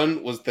I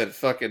won was that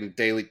fucking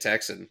Daily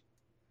Texan.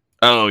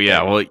 Oh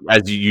yeah, well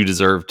as you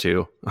deserve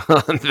to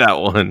on that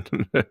one.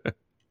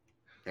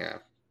 Yeah.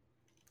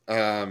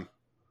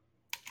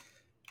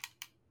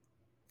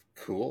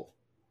 Cool.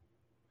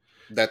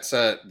 That's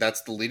the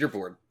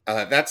leaderboard.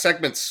 That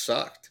segment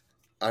sucked.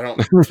 I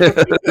don't.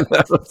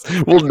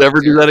 We'll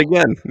never do that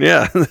again.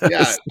 Yeah.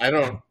 Yeah, I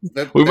don't.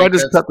 We might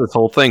just cut this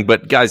whole thing,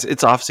 but guys,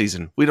 it's off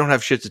season. We don't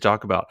have shit to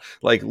talk about.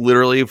 Like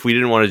literally, if we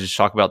didn't want to just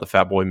talk about the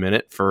Fat Boy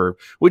Minute for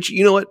which,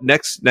 you know what,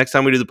 next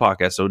time we do the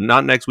podcast, so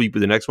not next week, but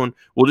the next one,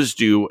 we'll just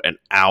do an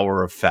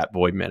hour of Fat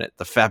Boy Minute,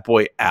 the Fat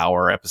Boy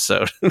Hour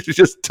episode.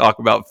 Just talk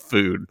about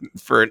food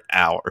for an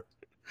hour.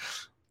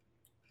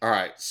 All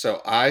right,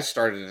 so I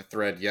started a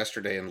thread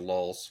yesterday in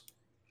Lulz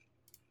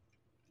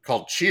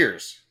called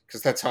Cheers.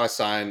 Because that's how I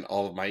sign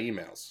all of my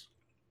emails.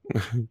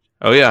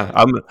 Oh yeah,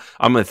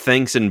 I'm a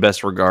thanks and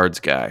best regards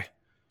guy.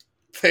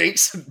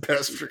 Thanks and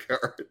best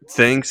regards.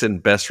 Thanks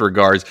and best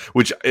regards,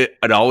 which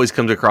it always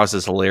comes across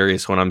as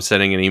hilarious when I'm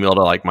sending an email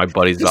to like my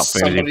buddies about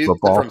fantasy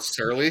football from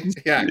Surly.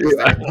 Yeah,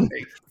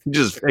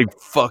 just hey,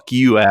 fuck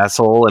you,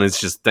 asshole, and it's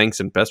just thanks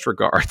and best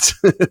regards.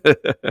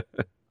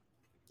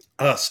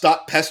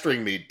 Stop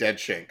pestering me, Dead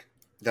Shank.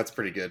 That's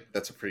pretty good.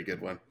 That's a pretty good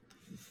one.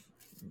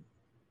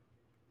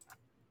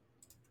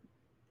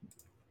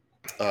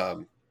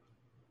 Um,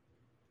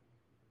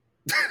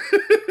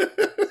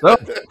 So,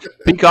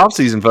 peak off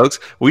season, folks.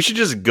 We should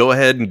just go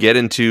ahead and get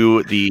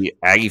into the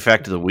Aggie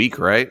fact of the week,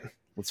 right?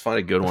 Let's find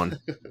a good one.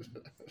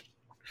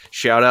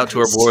 Shout out to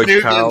our boy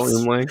Kyle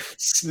Umlang.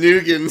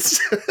 Snoogans.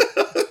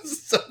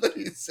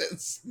 Somebody said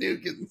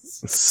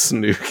Snoogans.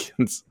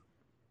 Snoogans.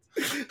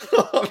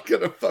 Oh, I'm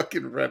gonna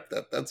fucking rep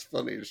that. That's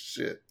funny as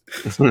shit.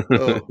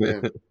 Oh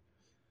man.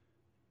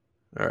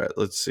 All right,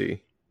 let's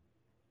see.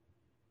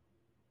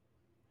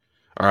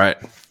 All right.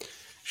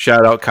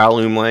 Shout out Kyle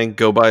Umlang.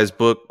 Go buy his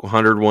book,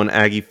 101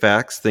 Aggie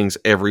Facts, Things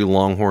Every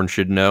Longhorn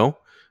Should Know.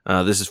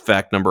 This is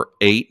fact number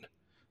 8.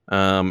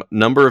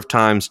 Number of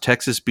times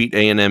Texas beat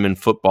A&M in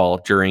football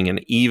during an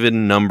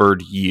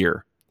even-numbered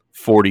year,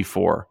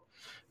 44.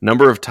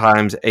 Number of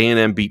times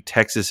A&M beat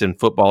Texas in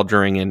football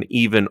during an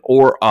even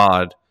or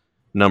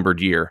odd-numbered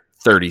year,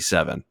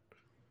 37.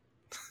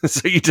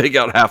 So you take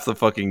out half the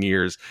fucking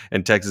years,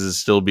 and Texas is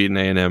still beating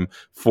A&M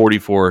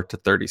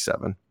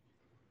 44-37.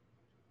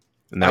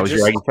 And that was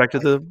your Aggie fact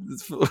of the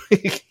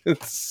week.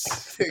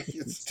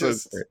 It's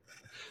just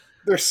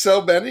there's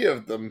so many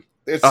of them.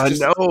 It's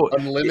just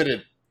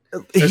unlimited.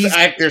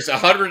 There's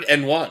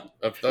 101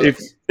 of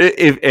those.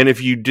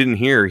 If you didn't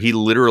hear, he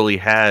literally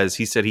has.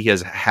 He said he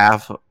has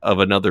half of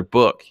another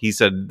book. He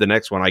said the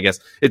next one, I guess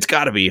it's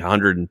got to be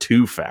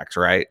 102 facts,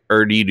 right?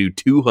 Or do you do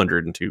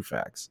 202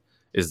 facts?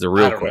 Is the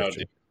real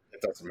question.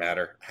 It doesn't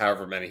matter.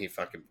 However many he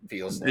fucking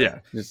feels like. Yeah,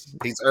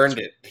 he's earned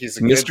it. He's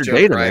a Mr. good joke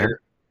Data, writer. Man.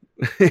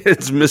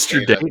 It's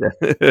Mr. Data.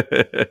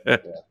 Yeah.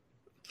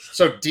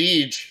 So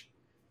Deej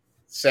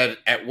said,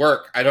 at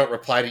work, I don't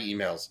reply to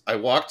emails. I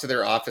walk to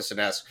their office and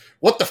ask,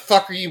 what the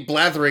fuck are you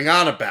blathering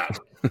on about?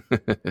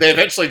 They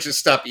eventually just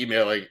stop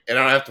emailing, and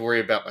I don't have to worry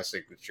about my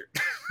signature.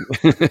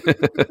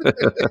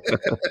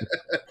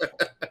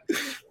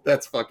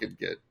 That's fucking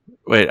good.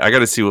 Wait, I got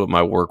to see what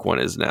my work one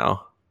is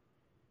now.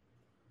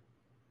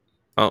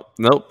 Oh,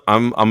 nope.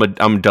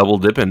 I'm double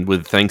dipping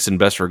with thanks and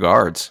best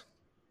regards.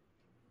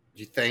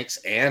 Thanks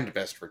and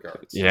best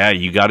regards. Yeah,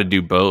 you got to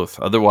do both.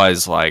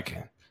 Otherwise,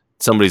 like,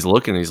 somebody's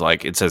looking, he's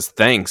like, it says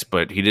thanks,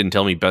 but he didn't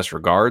tell me best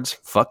regards.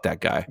 Fuck that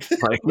guy.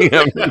 Like,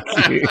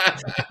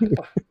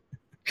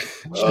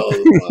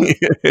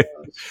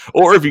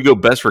 or if you go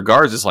best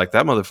regards, it's like,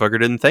 that motherfucker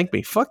didn't thank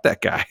me. Fuck that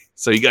guy.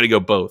 So you got to go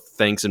both.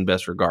 Thanks and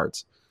best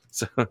regards.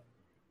 So,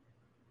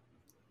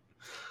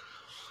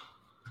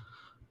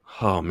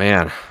 oh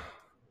man,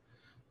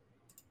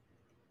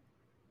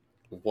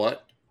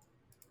 what?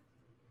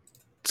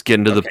 Let's get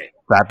into the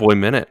Fat Boy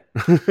Minute.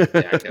 Yeah,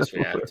 I guess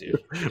we have to.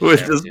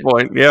 With this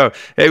point, yeah.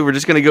 Hey, we're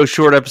just gonna go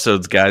short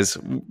episodes, guys.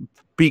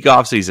 Peak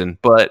off season,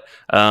 but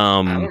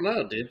I don't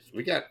know, dude.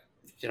 We got,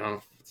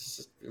 it'll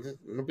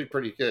be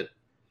pretty good.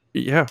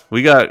 Yeah,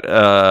 we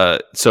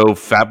got so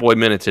Fat Boy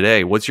Minute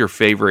today. What's your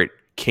favorite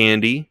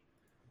candy?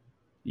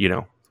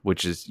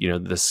 Which is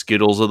the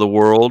Skittles of the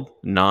world,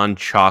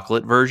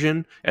 non-chocolate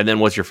version, and then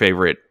what's your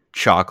favorite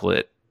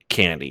chocolate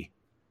candy?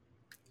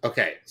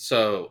 Okay,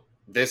 so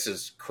this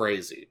is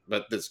crazy,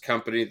 but this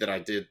company that I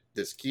did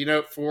this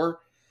keynote for,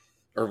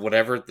 or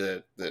whatever,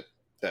 the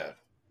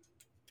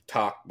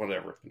talk,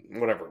 whatever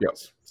it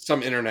was,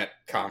 some internet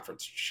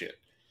conference shit,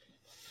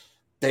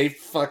 they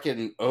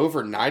fucking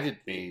overnighted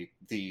me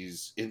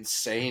these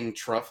insane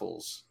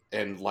truffles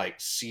and like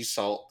sea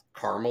salt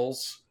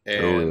caramels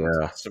and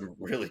some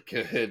really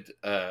good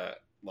I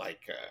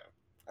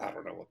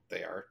don't know what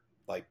they are,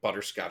 like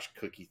butterscotch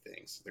cookie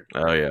things.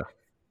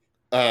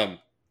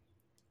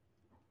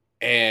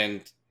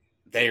 And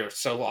they are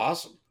so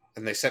awesome.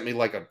 And they sent me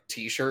like a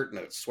t-shirt and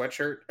a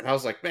sweatshirt. And I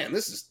was like, man,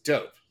 this is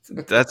dope.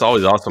 That's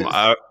always awesome.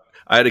 I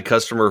had a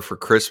customer for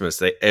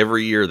Christmas.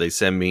 Every year they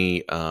send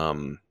me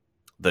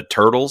the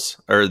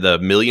turtles or the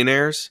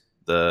millionaires.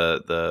 I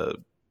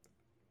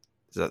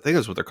think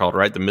that's what they're called,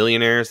 right? The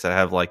millionaires that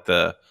have like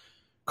the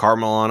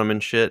caramel on them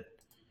and shit.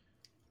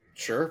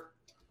 Sure.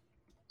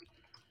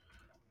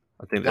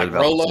 I think like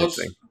Rolos.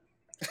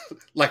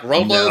 Like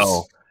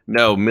Rolos.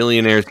 No,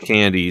 millionaires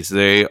candies.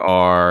 They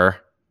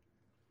are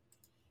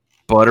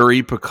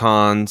buttery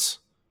pecans.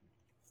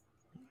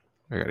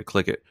 I gotta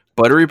click it.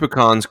 Buttery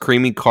pecans,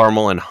 creamy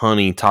caramel, and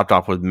honey, topped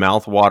off with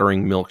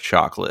mouth-watering milk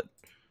chocolate.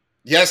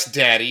 Yes,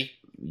 Daddy.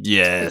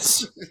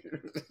 Yes.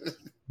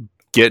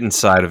 Get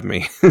inside of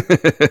me.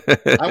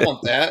 I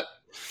want that.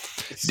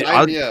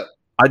 Sign me up.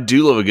 I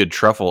do love a good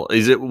truffle.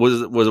 Was it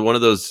one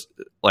of those,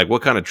 like,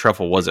 what kind of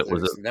truffle was it?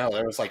 No,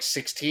 there was like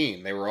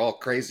 16. They were all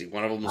crazy.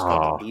 One of them was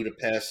called the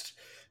Budapest.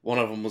 One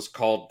of them was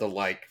called the,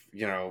 like,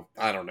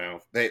 I don't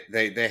know.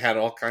 They had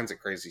all kinds of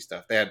crazy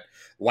stuff. They had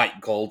white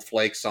gold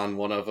flakes on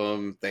one of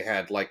them. They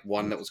had like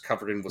one that was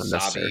covered in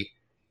wasabi.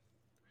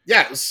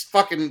 Yeah, it was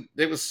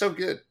so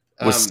good.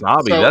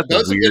 Wasabi,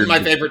 those have been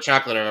my favorite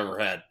chocolate I've ever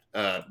had.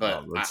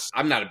 But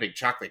I'm not a big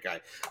chocolate guy.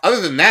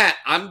 Other than that,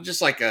 I'm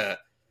just like a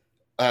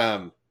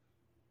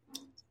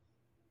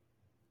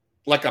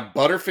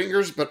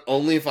Butterfingers, but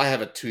only if I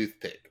have a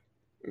toothpick.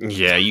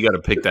 Yeah, you got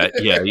to pick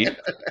that. Yeah,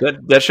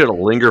 that should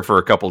linger for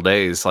a couple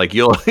days. Like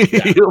you'll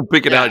you'll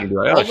pick it out and be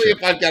like, oh only shit.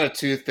 if I've got a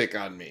toothpick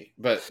on me.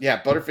 But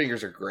yeah,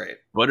 Butterfingers are great.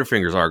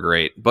 Butterfingers are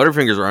great.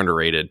 Butterfingers are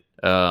underrated.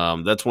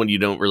 That's one you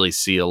don't really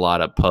see a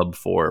lot of pub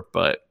for.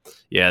 But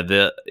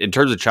yeah, in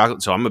terms of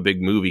chocolate, so I'm a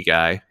big movie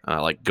guy.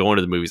 Like going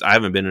to the movies. I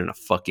haven't been in a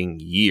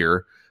fucking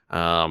year.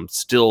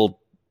 Still,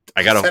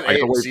 I gotta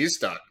AMC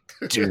stock.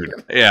 Dude,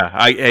 yeah.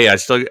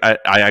 I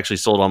actually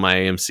sold all my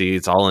AMC.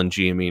 It's all in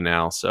GME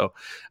now. So,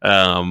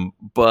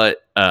 but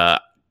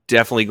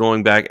definitely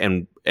going back.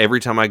 And every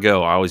time I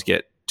go, I always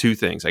get two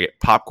things. I get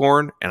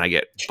popcorn and I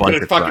get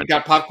bunch of fucking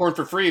got popcorn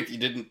for free if you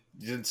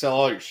didn't sell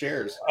all your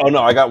shares. Oh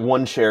no, I got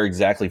one share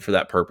exactly for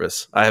that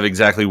purpose. I have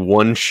exactly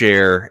one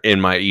share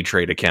in my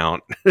E-Trade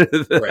account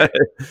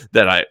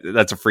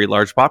that's a free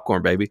large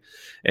popcorn, baby.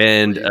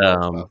 And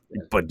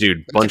but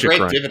dude, bunch of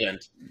crunch.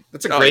 Dividend.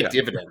 That's a great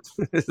dividend.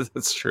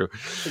 That's true.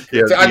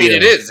 Yeah, I mean,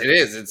 it is.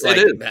 It's like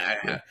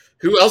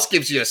who else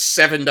gives you a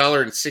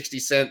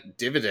 $7.60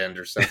 dividend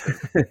or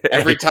something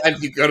every time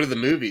you go to the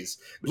movies?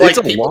 Like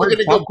people are going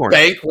to go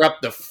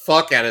bankrupt the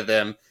fuck out of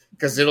them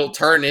because it'll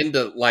turn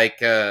into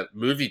like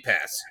Movie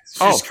Pass.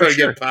 Just go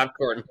get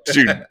popcorn,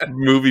 dude.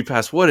 Movie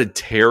Pass. What a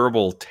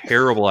terrible,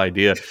 terrible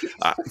idea.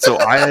 So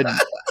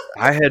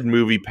I had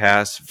Movie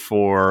Pass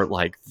for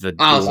like the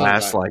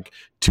last like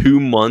 2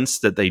 months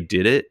that they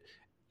did it.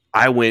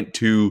 I went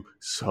to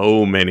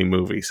so many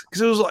movies because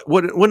it was like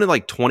wasn't it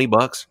like $20,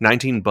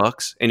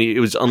 $19, and it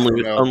was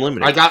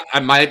unlimited. I got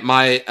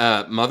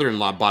my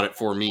mother-in-law bought it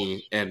for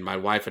me, and my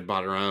wife had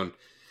bought her own,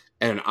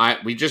 and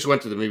we just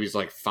went to the movies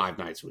like 5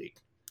 nights a week.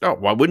 Oh,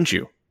 why wouldn't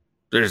you?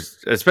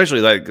 There's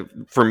especially like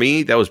for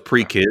me that was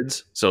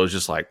pre-kids, so it was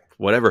just like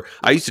whatever.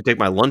 I used to take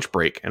my lunch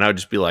break, and I would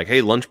just be like, "Hey,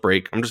 lunch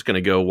break! I'm just going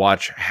to go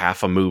watch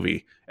half a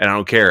movie." And I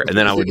don't care. And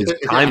then I would just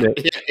time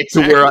it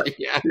to where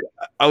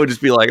I would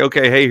just be like,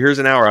 okay, hey, here's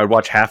an hour. I'd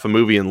watch half a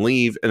movie and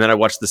leave. And then I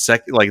watch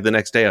the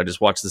next day, I'd just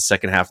watch the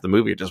second half of the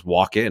movie and just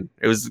walk in.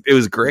 It was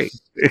great.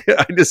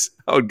 I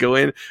would go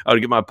in, I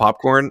would get my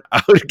popcorn,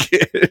 I would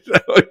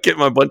get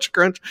my bunch of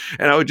crunch,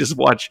 and I would just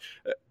watch.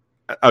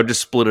 I would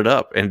just split it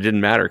up, and it didn't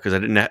matter because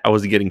I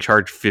wasn't getting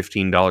charged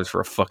 $15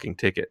 for a fucking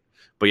ticket.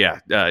 But yeah,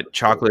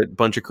 chocolate,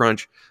 bunch of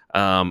crunch.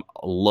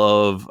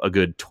 Love a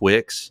good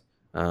Twix.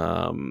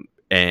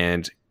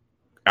 And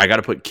I got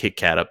to put Kit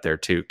Kat up there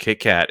too. Kit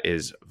Kat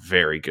is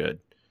very good.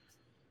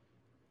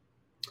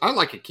 I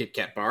like a Kit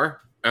Kat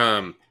bar.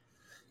 I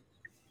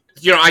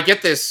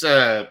get this.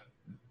 I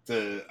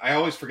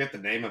always forget the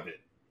name of it.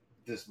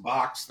 This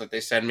box that they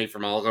send me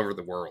from all over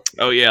the world.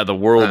 Oh yeah, the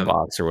World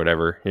Box or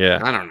whatever. Yeah,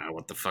 I don't know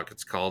what the fuck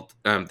it's called.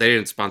 They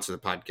didn't sponsor the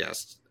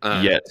podcast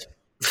yet,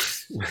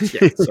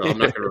 so I'm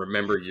not going to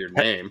remember your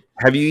name.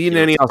 Have you eaten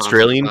any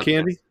Australian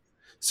candy?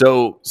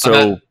 So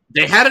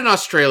they had an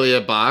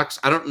Australia box.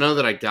 I don't know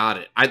that I got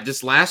it.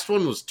 This last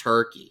one was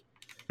turkey.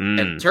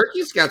 And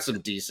Turkey's got some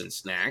decent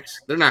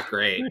snacks. They're not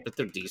great, but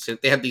they're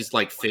decent. They had these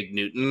like Fig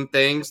Newton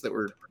things that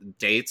were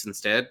dates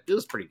instead. It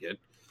was pretty good.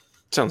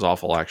 Sounds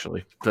awful,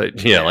 actually.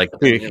 But yeah, like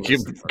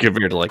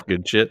compared to like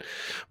good shit.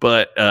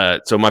 But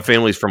so my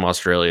family's from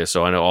Australia,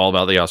 so I know all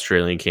about the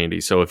Australian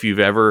candy. So if you've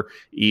ever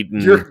eaten,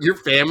 your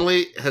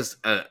family has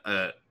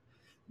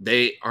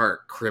they are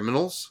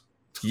criminals.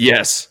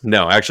 Yes.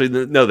 No,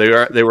 actually, no.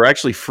 They were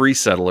actually free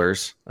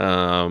settlers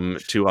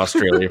to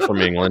Australia from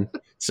England.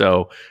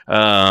 So,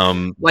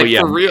 for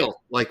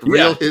real,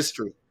 real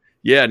history.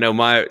 Yeah. No,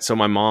 my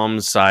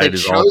mom's side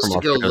is all from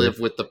Australia. Go live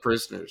with the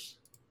prisoners.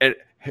 And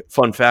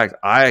fun fact,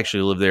 I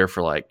actually lived there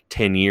for like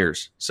 10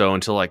 years. So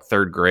until like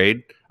third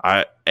grade,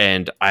 I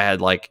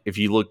had like, if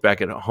you look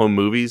back at home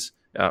movies,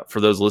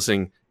 for those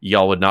listening,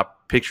 y'all would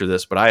not picture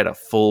this, but I had a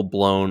full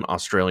blown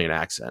Australian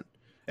accent.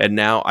 And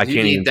now I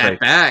can't even that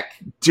back,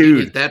 dude.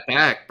 You need that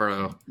back,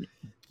 bro.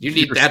 You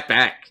need that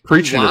back.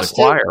 Preaching to the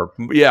choir.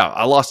 Yeah,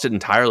 I lost it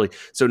entirely.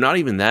 So not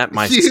even that.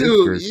 My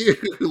sisters, you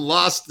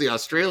lost the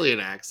Australian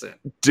accent,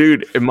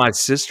 dude. And my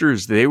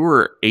sisters, they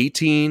were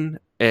 18,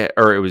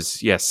 or it was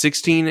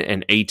 16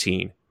 and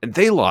 18, and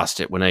they lost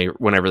it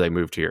whenever they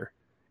moved here.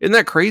 Isn't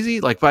that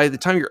crazy? Like by the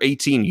time you're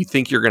 18, you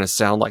think you're going to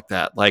sound like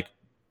that. Like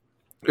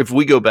if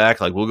we go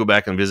back, like we'll go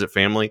back and visit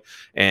family,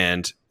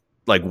 and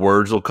like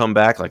words will come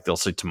back, like they'll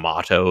say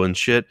tomato and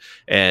shit.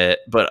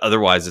 But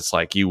otherwise, it's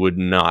like you would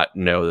not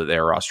know that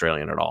they're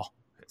Australian at all.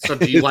 So,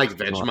 do you like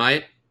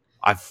Vegemite?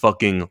 I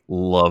fucking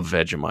love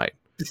Vegemite.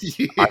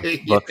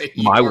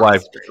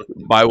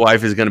 My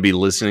wife is going to be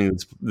listening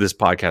to this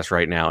podcast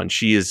right now, and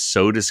she is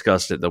so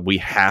disgusted that we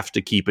have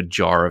to keep a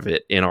jar of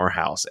it in our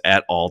house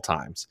at all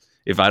times.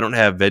 If I don't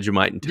have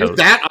Vegemite and toast, you're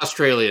that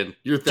Australian.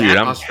 You're that dude,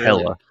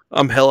 Australian.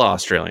 I'm hella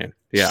Australian.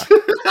 Yeah,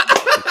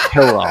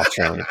 hella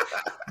Australian.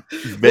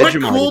 What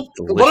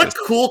a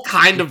cool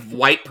kind of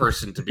white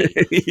person to be.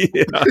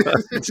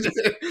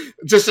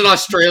 Just an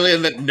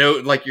Australian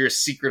that like you're a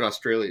secret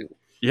Australian.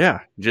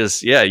 Yeah,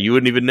 you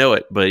wouldn't even know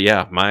it. But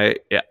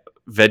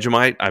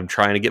Vegemite, I'm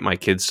trying to get my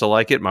kids to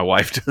like it. My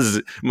wife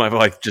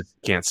just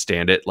can't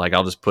stand it. Like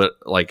I'll just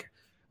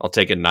I'll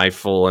take a knife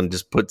full and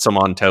just put some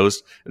on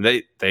toast, and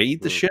they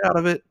eat the shit out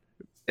of it.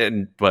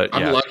 But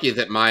I'm yeah. lucky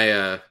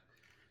that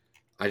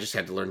I just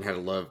had to learn how to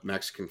love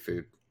Mexican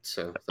food.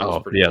 So that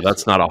was pretty yeah, easy.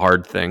 that's not a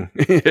hard thing.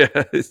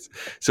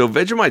 So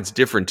Vegemite's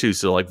different too.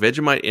 So like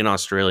Vegemite in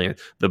Australia,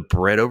 the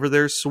bread over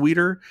there is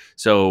sweeter.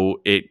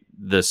 So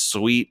the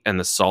sweet and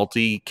the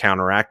salty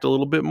counteract a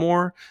little bit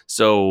more.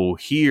 So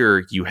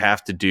here you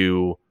have to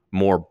do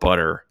more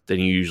butter than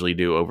you usually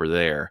do over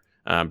there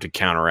to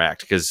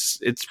counteract because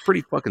it's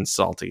pretty fucking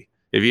salty.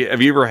 Have you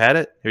ever had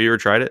it? Have you ever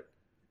tried it?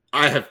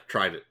 I have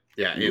tried it.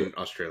 Yeah, in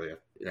Australia.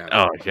 Yeah.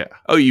 Oh yeah.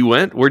 Oh, you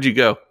went? Where'd you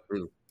go?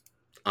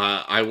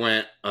 I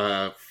went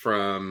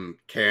from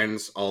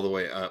Cairns all the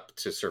way up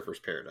to Surfer's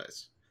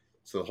Paradise.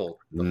 So the whole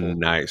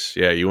nice.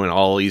 Yeah, you went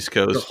all East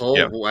Coast. The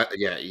whole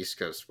East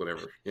Coast,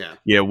 whatever. Yeah.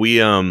 Yeah, we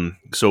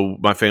so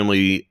my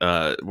family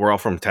we're all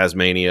from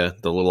Tasmania,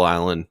 the little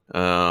island.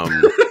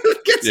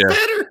 Gets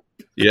better.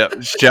 Yeah.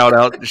 Shout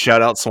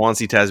out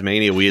Swansea,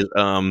 Tasmania. We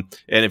and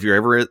if you're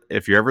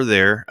ever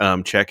there,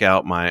 check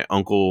out my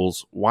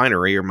uncle's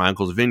winery or my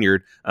uncle's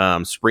vineyard,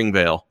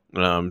 Springvale.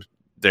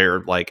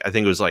 They're like, I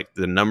think it was like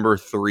the number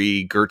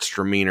 3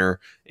 Gewürztraminer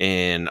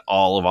in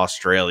all of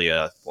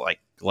Australia like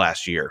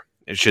last year.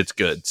 And shit's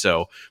good.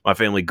 So my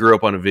family grew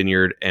up on a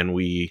vineyard and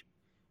we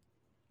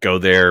go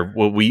there.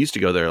 Well, we used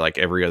to go there like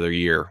every other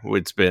year.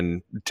 It's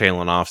been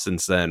tailing off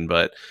since then.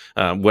 But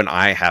when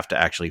I have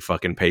to actually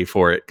fucking pay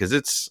for it, because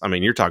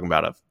you're talking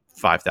about a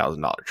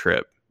 $5,000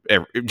 trip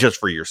just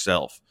for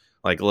yourself.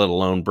 Like, let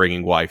alone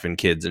bringing wife and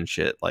kids and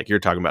shit. Like, you're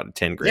talking about a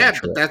 10 grand. Yeah,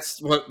 trip.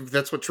 But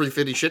that's what Tree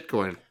Fitty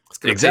Shitcoin. It's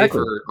going to exactly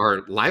pay for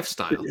our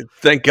lifestyle.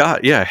 Thank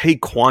God. Yeah. Hey,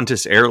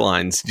 Qantas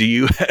Airlines, do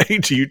you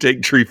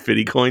take Tree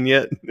Fitty coin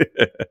yet?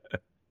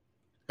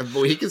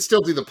 Well, he can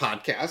still do the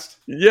podcast.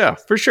 Yeah,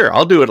 for sure.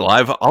 I'll do it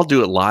live. I'll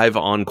do it live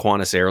on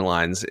Qantas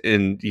Airlines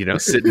and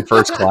sit in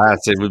first class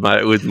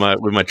with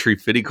my Tree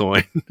Fitty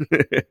coin.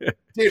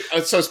 Dude,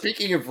 so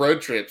speaking of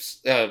road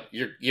trips,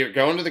 you're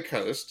going to the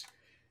coast.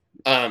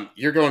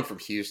 You're going from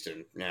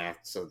Houston,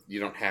 so you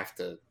don't have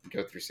to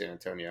go through San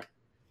Antonio.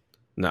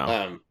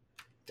 No.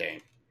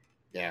 Dang.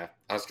 Yeah,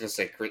 I was gonna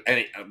say,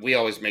 and we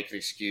always make an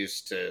excuse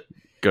to.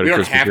 We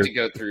don't have to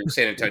go through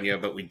San Antonio,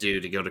 but we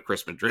do to go to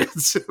Chris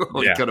Madrid's.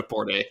 We go to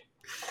Port A.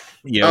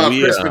 Yeah,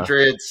 Chris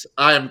Madrid's.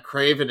 I am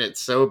craving it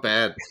so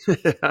bad.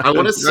 I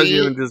want to see.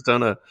 Even just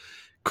on a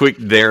quick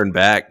there and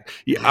back.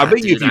 Yeah, I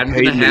bet you if you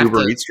paid an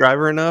Uber Eats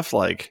driver enough,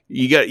 like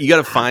you got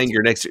to find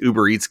your next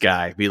Uber Eats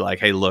guy. Be like,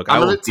 hey, look, I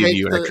will give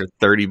you an extra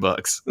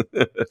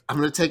 $30. I'm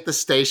gonna take the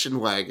station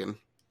wagon.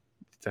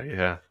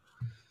 Yeah.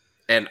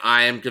 And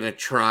I am going to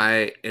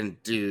try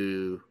and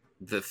do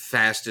the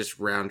fastest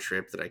round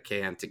trip that I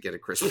can to get a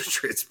Christmas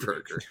Treats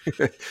burger.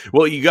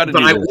 Well, you got to.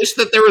 But I wish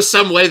that there was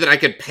some way that I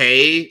could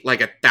pay like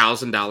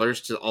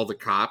 $1,000 to all the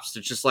cops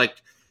to just let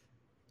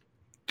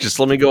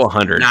me go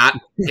 100.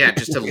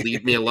 Just to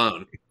leave me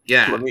alone.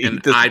 Yeah,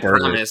 and I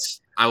promise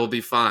I will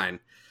be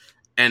fine.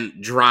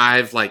 And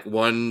drive like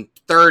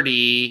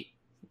 130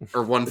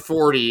 or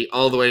 140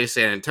 all the way to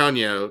San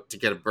Antonio to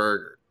get a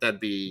burger. That'd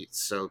be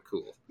so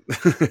cool.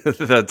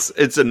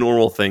 It's a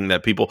normal thing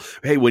that people.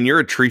 Hey, when you're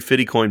a Tree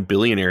Fitty coin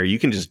billionaire, you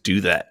can just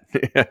do that.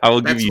 I will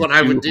give you. That's what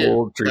I would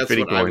do.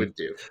 I would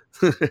do.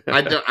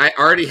 I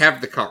already have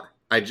the car.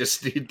 I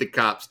just need the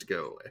cops to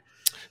go away.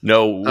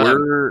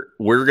 No,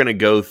 we're gonna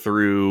go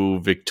through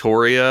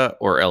Victoria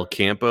or El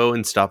Campo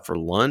and stop for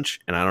lunch,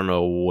 and I don't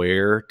know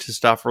where to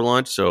stop for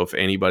lunch. So if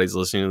anybody's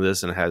listening to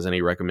this and has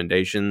any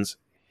recommendations,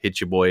 hit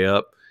your boy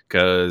up.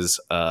 Because,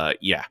 I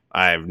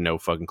have no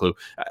fucking clue.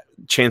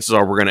 Chances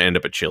are we're going to end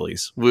up at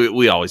Chili's.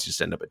 We always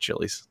just end up at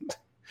Chili's.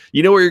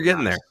 You know where you're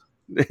getting there.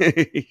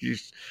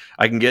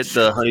 I can get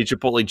the honey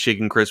chipotle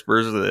chicken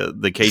crispers,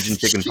 the Cajun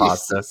chicken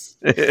pasta.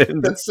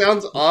 That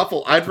sounds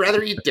awful. I'd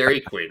rather eat Dairy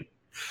Queen.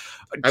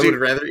 I would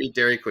rather eat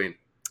Dairy Queen.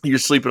 You're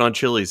sleeping on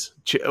Chili's.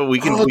 We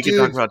can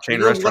talk about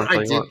chain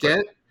restaurants.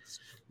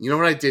 You know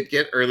what I did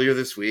get earlier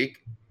this week?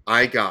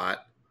 I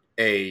got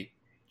a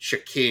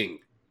Chiking,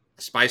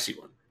 a spicy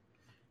one.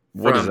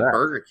 What is that?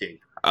 Burger King.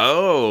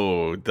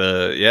 Oh,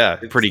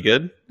 pretty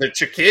good. The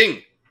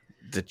Chiking.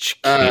 The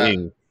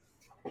Chiking.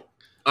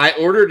 I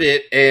ordered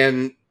it,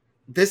 and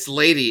this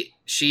lady,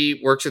 she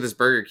works at this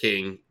Burger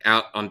King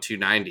out on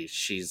 290.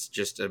 She's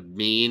just a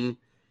mean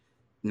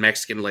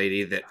Mexican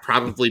lady that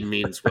probably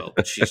means well,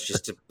 but she's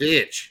just a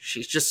bitch.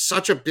 She's just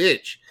such a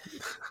bitch.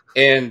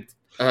 And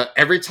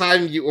every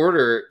time you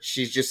order,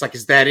 she's just like,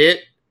 "Is that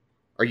it?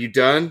 Are you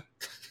done?"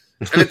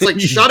 And it's like,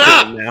 shut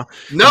up! Now.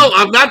 No,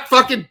 I'm not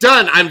fucking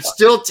done. I'm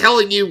still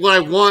telling you what I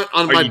want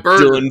on my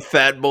burger. Doing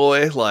fat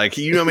boy? Like,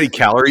 you know how many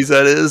calories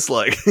that is?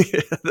 Like,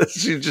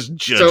 she's just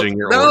judging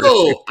your order.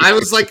 No, I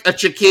was like a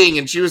Chiking,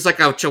 and she was like,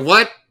 a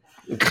what?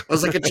 I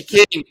was like, a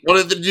Chiking, one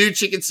of the new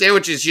chicken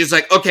sandwiches. She was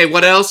like, okay,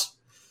 what else?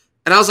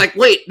 And I was like,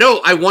 wait,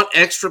 no, I want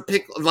extra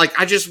pickle. Like,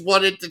 I just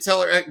wanted to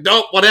tell her,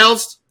 no, what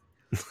else?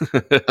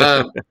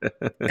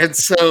 And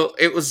so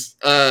it was.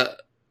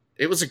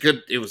 It was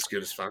good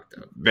as fuck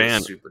though. Man, it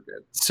was super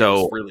good. So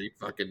it was really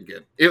fucking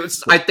good. It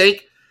was, I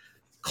think,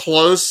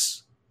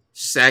 close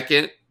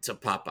second to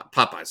Popeyes.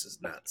 Popeyes is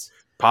nuts.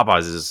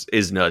 Popeyes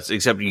is nuts.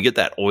 Except you get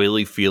that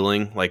oily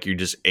feeling, like you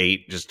just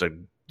ate just a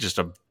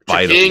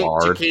bite of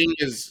lard. Ch'King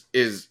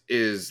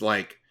is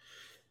like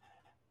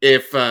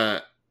if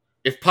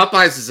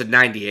Popeyes is a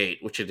 98,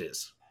 which it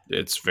is.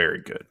 It's very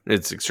good.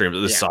 It's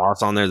extremely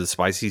sauce on there, the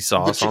spicy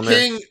sauce on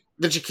there.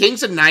 The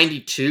Ch'King's a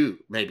 92,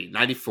 maybe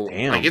 94.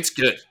 Damn. Like it's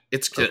good.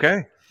 It's good.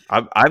 Okay.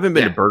 I haven't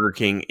been to Burger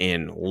King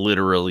in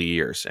literally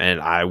years,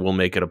 and I will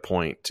make it a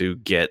point to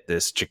get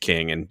this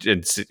Ch'King and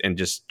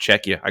just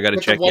check you. I got to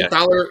check you.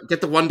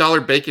 Get the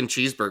 $1 bacon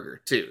cheeseburger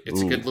too.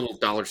 It's a good little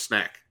dollar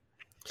snack.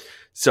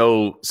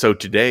 So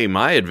today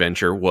my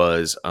adventure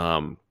was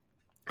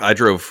I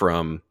drove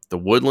from the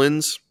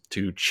Woodlands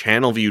to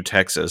Channelview,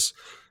 Texas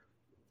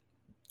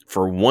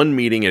for one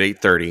meeting at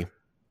 8:30.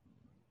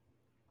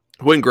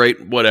 Went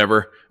great,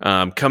 whatever.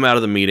 Come out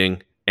of the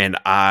meeting and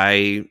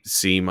I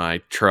see my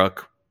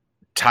truck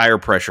tire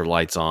pressure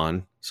lights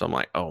on. So I'm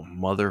like, oh,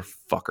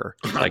 motherfucker.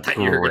 Like, I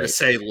thought you were going to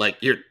say, like,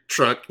 your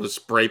truck was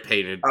spray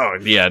painted. Oh,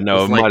 yeah,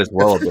 no, it might as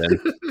well have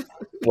been.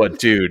 But,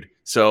 dude,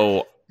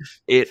 go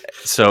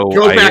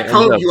back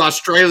home, you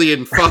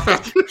Australian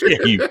fuck. Yeah,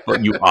 you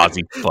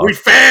Aussie fuck. We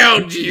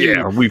found you.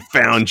 Yeah, we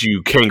found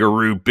you,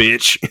 kangaroo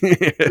bitch.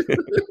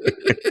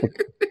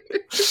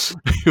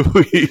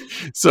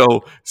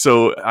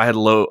 So I had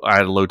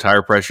low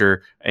tire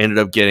pressure. I ended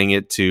up getting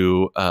it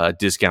to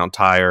Discount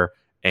Tire.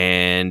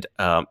 And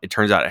it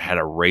turns out it had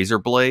a razor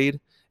blade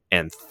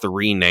and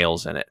 3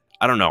 nails in it.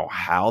 I don't know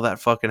how that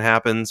fucking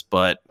happens,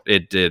 but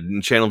it did.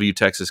 In Channelview,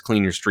 Texas,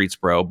 clean your streets,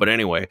 bro. But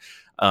anyway,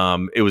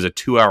 it was a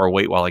 2-hour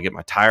wait while I get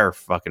my tire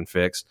fucking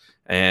fixed.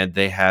 And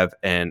they have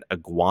an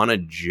Iguana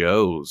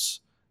Joe's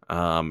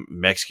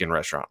Mexican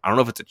restaurant. I don't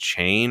know if it's a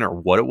chain or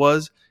what it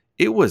was.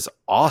 It was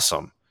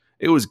awesome.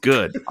 It was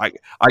good. I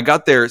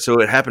got there,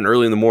 so it happened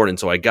early in the morning.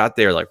 So I got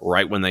there like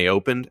right when they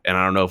opened, and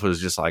I don't know if it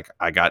was just like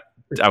I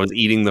was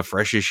eating the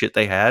freshest shit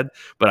they had,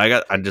 but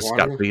I just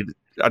got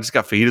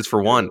fajitas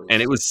for one,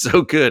 and it was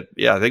so good.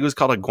 Yeah, I think it was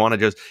called Iguana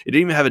Joe's. It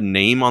didn't even have a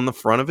name on the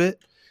front of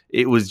it.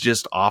 It was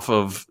just off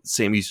of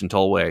Sam Houston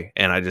Tollway,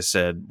 and I just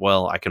said,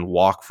 well, I can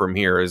walk from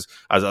here. I was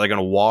either going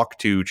to walk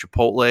to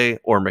Chipotle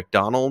or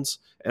McDonald's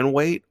and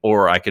wait,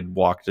 or I could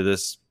walk to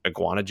this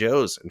Iguana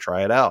Joe's and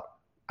try it out.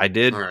 I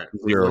did. All right,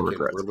 zero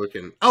regrets. We're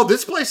looking. Oh,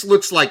 this place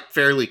looks like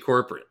fairly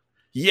corporate.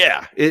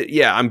 Yeah,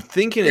 I'm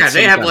thinking. Yeah,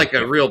 they have like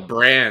a real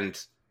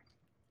brand.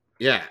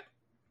 Yeah,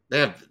 they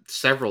have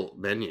several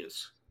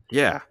menus.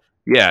 Yeah.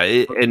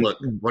 Look,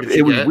 what did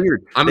you was get?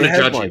 Weird. I'm going to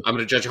judge you. I'm going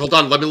to judge you. Hold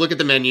on, let me look at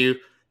the menu,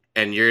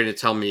 and you're going to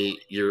tell me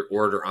your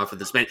order off of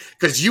this menu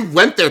because you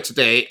went there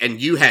today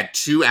and you had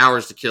 2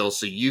 hours to kill,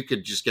 so you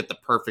could just get the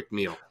perfect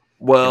meal.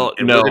 Well,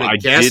 no, I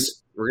did.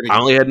 I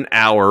only had an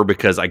hour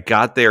because I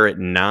got there at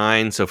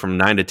 9. So from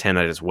 9 to 10,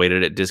 I just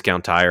waited at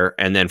Discount Tire,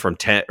 and then from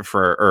 10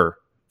 to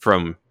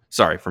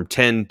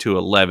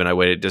 11, I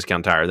waited at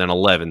Discount Tire. Then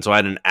 11, so I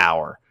had an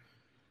hour,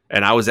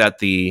 and I was at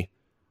the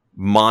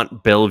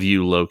Mont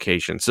Bellevue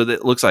location. So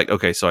that looks like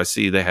okay. So I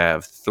see they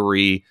have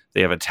 3.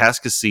 They have a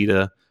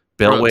Tascasita,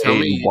 Bellway, tell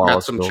me you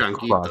got some Wallaceville,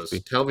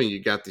 changuitos. Tell me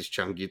you got these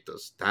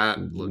changuitos.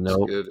 That looks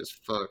good as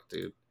fuck,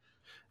 dude.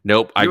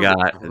 Nope, I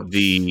got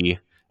the.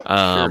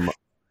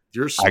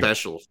 You're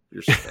special.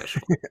 You're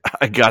special.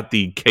 I got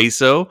the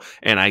queso,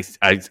 and I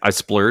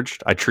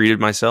splurged. I treated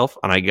myself,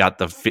 and I got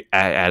I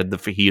added the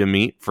fajita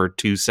meat for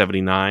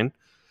 $2.79.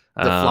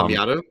 The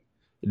flamiato?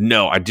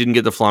 No, I didn't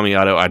get the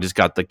flamiato. I just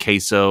got the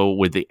queso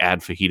with the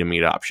add fajita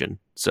meat option.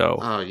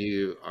 So,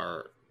 you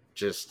are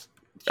just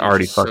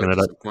already fucking it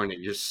up.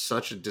 You're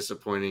such a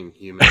disappointing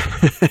human.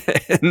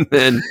 and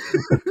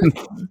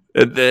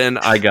then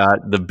I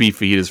got the beef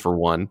fajitas for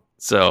 $1.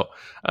 So,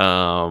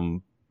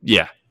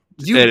 yeah.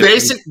 You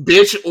basic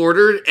bitch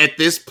ordered at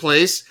this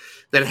place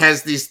that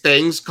has these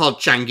things called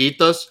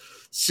changuitos,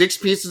 6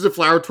 pieces of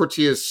flour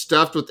tortillas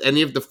stuffed with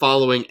any of the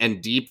following and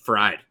deep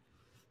fried.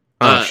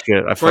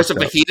 Shit. Of course, a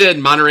fajita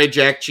and Monterey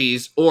Jack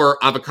cheese or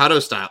avocado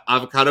style.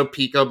 Avocado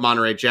pico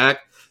Monterey Jack,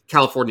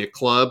 California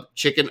Club,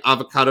 chicken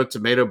avocado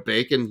tomato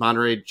bacon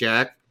Monterey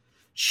Jack,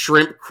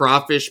 shrimp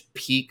crawfish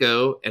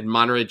pico and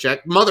Monterey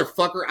Jack.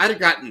 Motherfucker, I'd have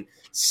gotten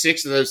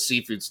 6 of those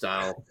seafood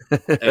style,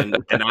 and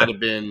I'd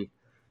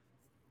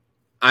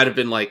have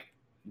been like,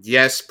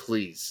 yes,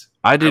 please.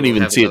 I didn't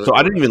even see it, so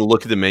I didn't even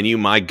look at the menu.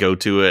 My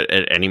go-to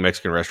at any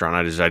Mexican restaurant,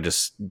 I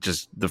just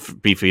the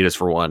beef fajitas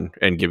for $1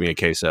 and give me a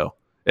queso,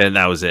 and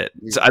that was it.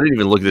 So I didn't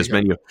even look at this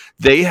menu.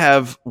 They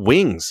have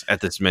wings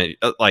at this menu.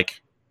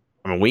 Like,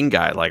 I'm a wing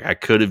guy. Like, I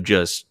could have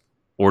just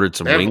ordered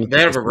some wings.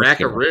 They have a rack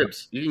of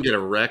ribs. You can get a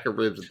rack of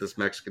ribs at this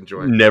Mexican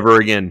joint. Never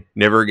again.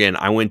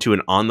 I went to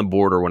an On the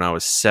Border when I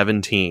was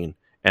 17,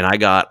 and I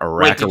got a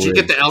rack of ribs. Did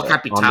you get the El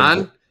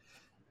Capitan?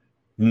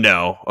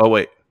 No. Oh,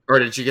 wait. Or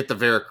did you get the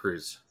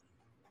Veracruz?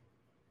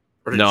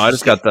 No, I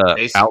just got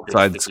the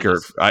outside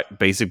skirt.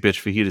 Basic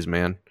bitch fajitas,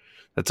 man.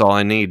 That's all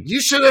I need. You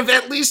should have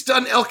at least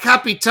done El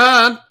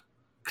Capitan.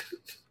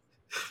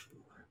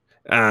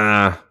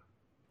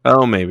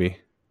 Oh, maybe.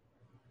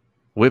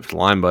 Whipped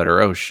lime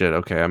butter. Oh, shit.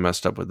 Okay, I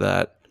messed up with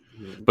that.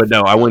 But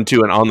no, I went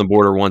to an On the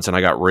Border once and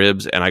I got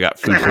ribs and I got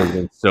food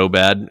poisoning so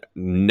bad.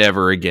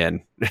 Never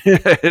again.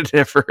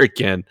 Never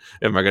again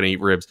am I going to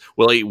eat ribs.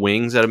 Will I eat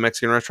wings at a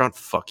Mexican restaurant?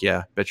 Fuck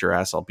yeah. Bet your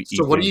ass I'll be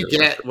eating. So what do you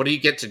get? What do you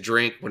get to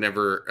drink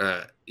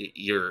whenever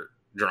you're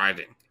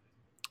driving?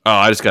 Oh,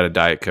 I just got a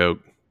Diet Coke.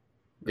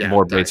 Yeah,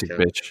 More Diet basic Coke.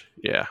 bitch.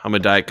 Yeah, I'm a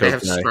Diet Coke They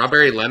have guy.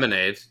 strawberry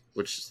lemonade,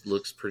 which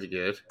looks pretty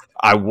good.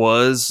 I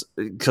was,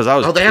 because I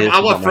was. Oh, they have pissed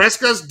agua about my-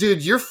 frescas?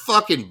 Dude, you're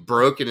fucking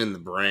broken in the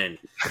brain.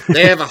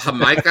 They have a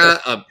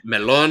Jamaica, a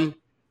melon.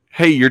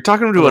 Hey, you're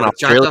talking to an Horchata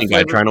Australian guy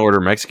flavor? trying to order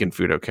Mexican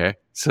food, okay?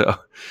 So,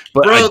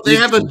 but Bro, I they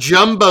did- have a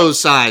jumbo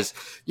size.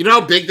 You know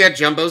how big that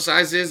jumbo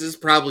size is? It's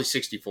probably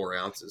 64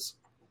 ounces.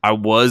 I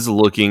was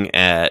looking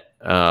at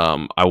I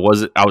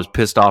was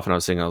pissed off and I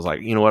was thinking, I was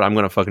like, you know what, I'm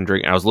gonna fucking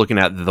drink. And I was looking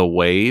at the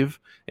Wave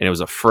and it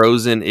was a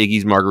frozen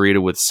Iggy's margarita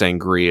with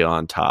sangria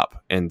on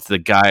top. And the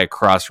guy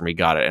across from me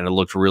got it and it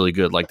looked really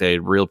good. Like they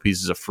had real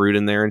pieces of fruit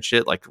in there and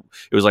shit. Like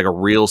it was like a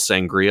real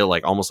sangria,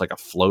 like almost like a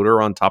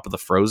floater on top of the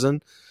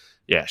frozen.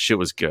 Yeah, shit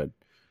was good.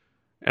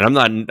 And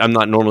I'm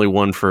not normally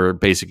one for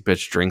basic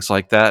bitch drinks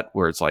like that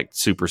where it's like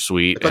super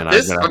sweet. But And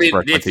this, I'm I gonna mean,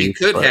 brush my if you teeth,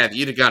 could but- have,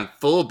 you'd have gone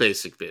full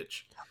basic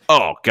bitch.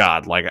 Oh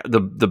God, like the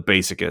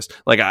basicest.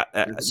 Like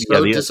I'm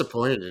so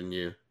disappointed in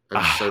you.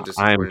 I'm so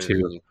disappointed. I am too.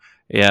 in you.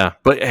 Yeah,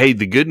 but hey,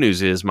 the good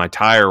news is my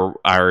tire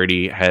I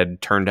already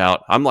had turned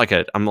out. I'm like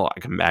a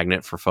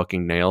magnet for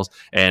fucking nails.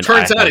 And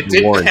Turns I out had it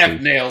didn't warranty.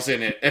 have nails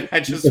in it, and I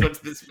just went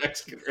to this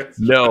Mexican restaurant.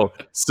 No,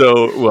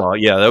 so well,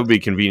 yeah, that would be a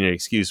convenient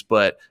excuse.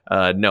 But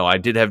no, I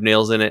did have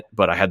nails in it,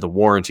 but I had the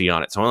warranty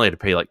on it, so I only had to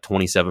pay like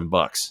 $27.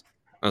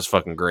 That was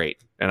fucking great,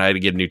 and I had to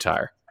get a new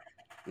tire.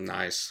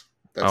 Nice.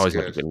 I That's always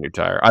have to good. get a new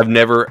tire. I've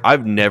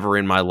never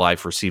in my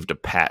life received a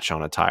patch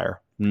on a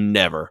tire.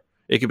 Never.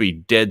 It could be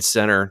dead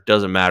center,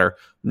 doesn't matter.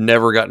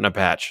 Never gotten a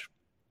patch.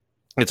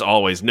 It's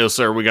always, no,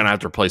 sir, we're gonna have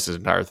to replace this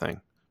entire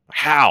thing.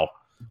 How?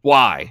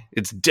 Why?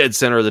 It's dead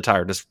center of the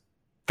tire. Just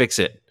fix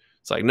it.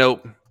 It's like,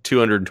 nope,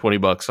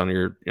 $220 on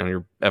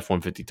your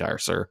F-150 tire,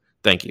 sir.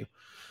 Thank you.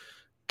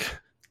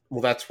 Well,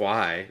 that's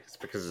why. It's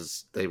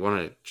because they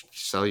want to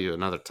sell you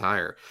another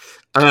tire.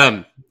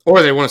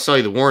 Or they want to sell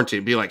you the warranty.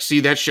 Be like, see,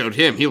 that showed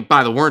him. He'll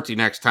buy the warranty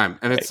next time.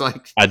 And it's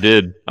like, I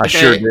did. I Okay.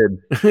 sure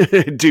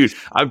did. Dude,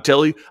 I'm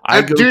telling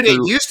you, dude,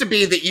 it used to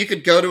be that you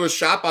could go to a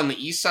shop on the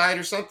east side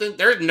or something.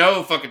 There's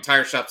no fucking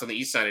tire shops on the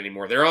east side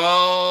anymore. They're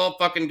all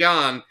fucking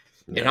gone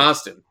in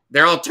Austin.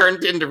 They're all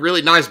turned into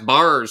really nice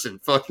bars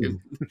and fucking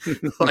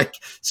like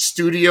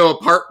studio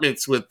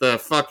apartments with the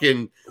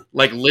fucking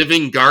like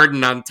living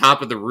garden on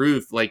top of the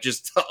roof. Like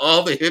just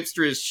all the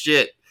hipsterest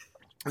shit.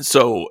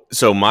 So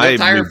The my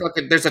tire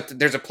fucking there's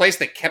a place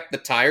that kept the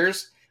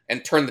tires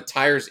and turned the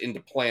tires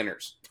into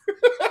planners.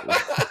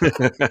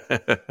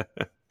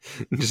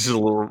 just a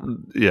little,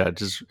 yeah,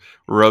 just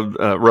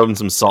rubbing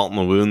some salt in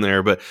the wound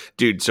there. But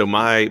dude, so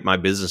my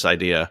business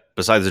idea,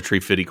 besides the Tree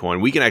Fitty coin,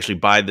 we can actually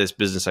buy this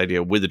business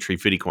idea with the Tree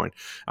Fitty coin.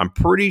 I'm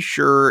pretty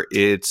sure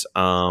it's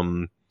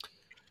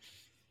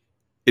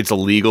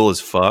illegal as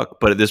fuck,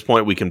 but at this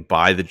point we can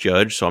buy the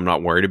judge, so I'm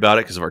not worried about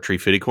it because of our Tree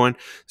Fitty coin.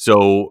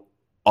 So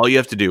all you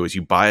have to do is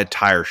you buy a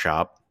tire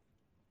shop,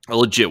 a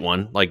legit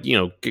one, like, you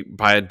know,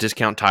 buy a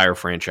discount tire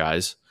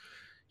franchise.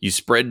 You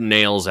spread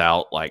nails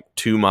out like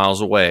 2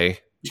 miles away.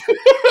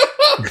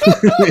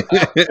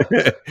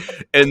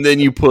 And then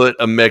you put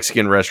a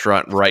Mexican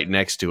restaurant right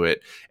next to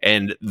it,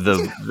 and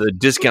the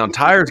discount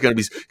tire is going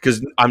to be,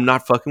 because I'm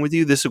not fucking with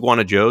you, this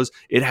Iguana Joe's,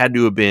 it had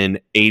to have been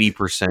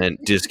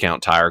 80%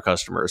 discount tire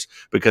customers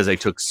because they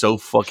took so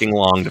fucking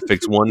long to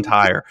fix one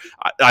tire.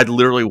 I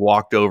literally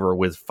walked over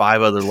with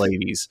 5 other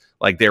ladies,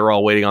 like they were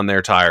all waiting on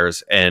their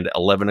tires, and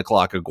 11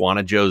 o'clock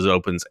Iguana Joe's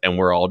opens and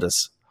we're all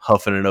just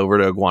huffing it over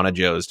to Iguana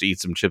Joe's to eat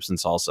some chips and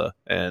salsa,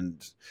 and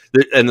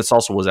the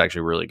salsa was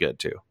actually really good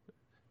too.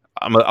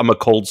 I'm a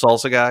cold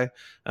salsa guy,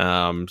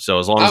 so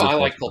as long as I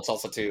like cold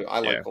salsa too. I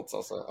like cold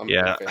salsa. I'm a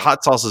yeah, big fan.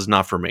 hot salsa is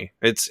not for me.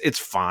 It's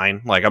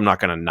fine. Like I'm not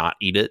gonna not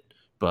eat it,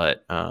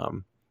 but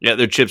yeah,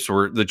 the chips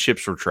were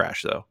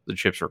trash though. The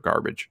chips were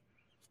garbage.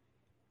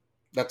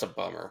 That's a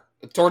bummer.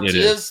 The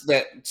tortillas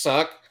that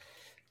suck.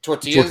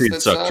 Tortillas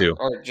that suck suck too.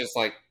 are just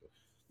like,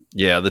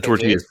 Yeah, the They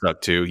tortillas did?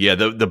 suck too. Yeah,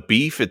 the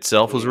beef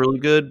itself was really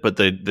good, but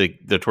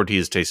the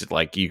tortillas tasted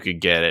like you could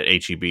get at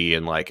HEB,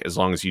 and like as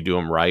long as you do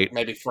them right,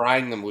 maybe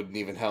frying them wouldn't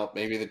even help.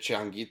 Maybe the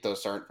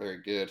changuitos aren't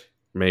very good.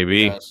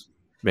 maybe Yes.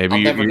 maybe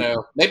I'll never you-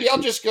 know. Maybe I'll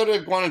just go to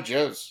Iguana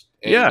Joe's.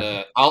 And,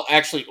 Yeah. I'll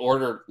actually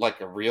order like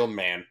a real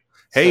man.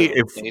 Hey,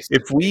 So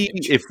if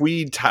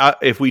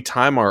we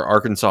time our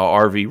Arkansas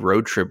RV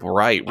road trip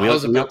right, I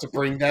was about to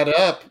bring that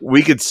up.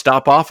 we could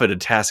stop off at a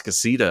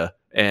Atascocita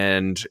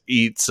and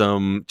eat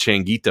some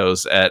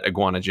changuitos at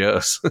Iguana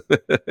Joe's.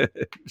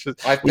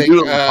 I we think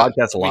do it on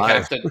the podcast we live.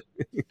 have to.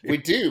 We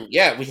do.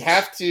 Yeah, we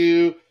have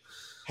to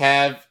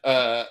have.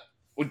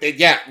 In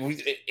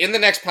the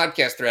next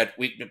podcast thread,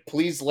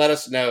 please let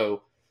us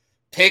know.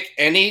 Pick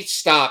any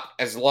stop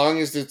as long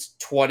as it's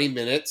 20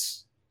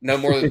 minutes, no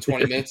more than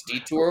 20 minutes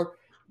detour.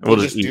 We'll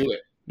just eat. do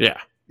it. Yeah.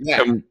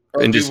 Yeah,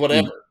 or and do just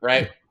whatever.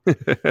 Right.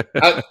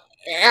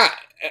 Yeah,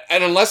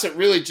 and unless it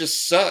really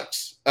just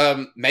sucks,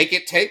 make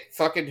it take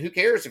fucking. Who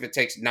cares if it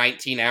takes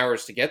 19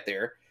 hours to get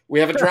there? We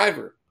have a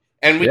driver,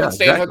 and we can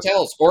stay in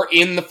hotels or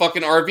in the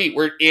fucking RV.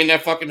 We're in a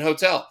fucking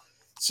hotel,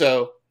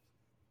 so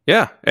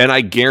yeah. And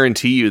I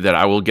guarantee you that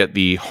I will get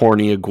the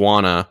horny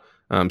iguana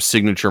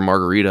signature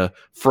margarita,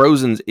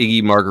 Frozen's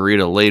Iggy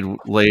margarita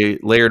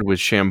layered with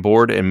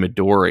Chambord and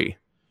Midori.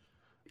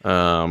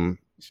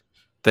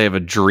 They have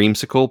a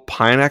dreamsicle,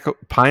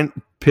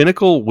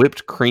 Pinnacle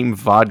whipped cream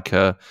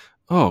vodka.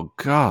 Oh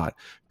God,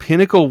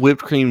 Pinnacle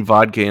whipped cream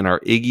vodka in our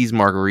Iggy's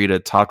margarita,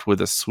 topped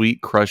with a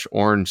sweet crushed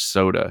orange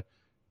soda.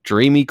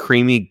 Dreamy,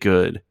 creamy,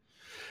 good.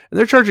 And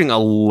they're charging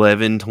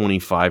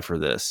 $11.25 for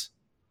this.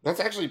 That's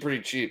actually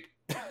pretty cheap.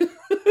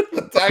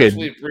 That's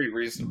actually pretty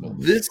reasonable.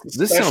 This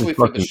sounds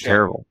fucking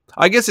terrible.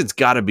 I guess it's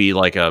got to be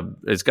like a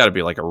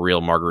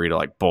real margarita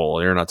like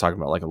bowl. You're not talking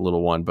about like a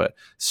little one, but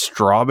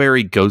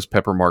strawberry ghost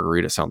pepper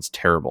margarita sounds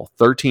terrible.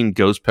 13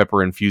 ghost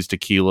pepper infused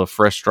tequila,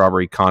 fresh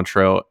strawberry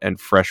Cointreau, and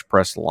fresh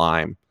pressed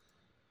lime.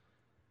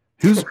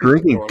 Who's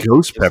drinking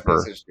ghost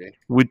pepper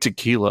with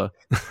tequila?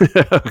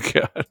 Oh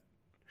God!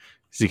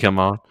 Does he come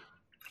on?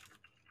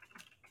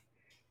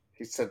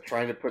 He said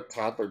trying to put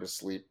toddler to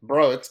sleep.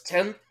 Bro, it's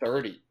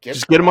 10:30.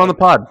 Just get him on the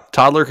pod.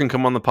 Toddler can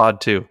come on the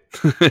pod too.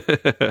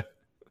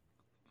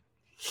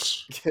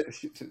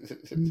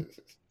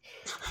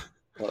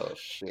 Oh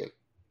shit.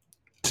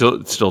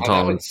 Still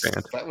telling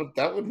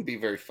that wouldn't be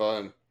very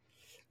fun.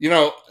 You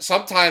know,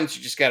 sometimes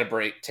you just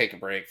gotta take a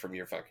break from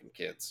your fucking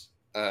kids.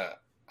 I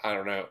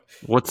don't know.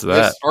 What's that?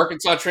 This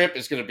Arkansas trip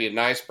is gonna be a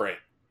nice break.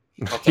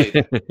 I'll tell you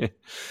that.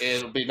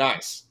 It'll be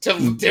nice.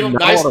 It'll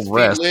nice to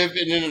live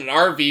in an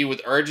RV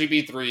with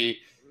RGB3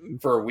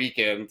 for a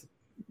weekend.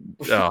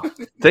 Oh,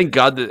 thank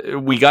God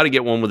that we got to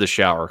get one with a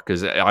shower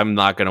because I'm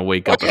not going to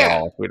wake up at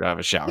all if we don't have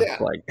a shower. Yeah.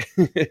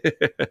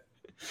 Like,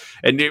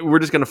 and we're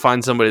just going to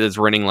find somebody that's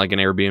renting like an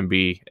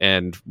Airbnb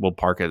and we'll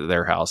park at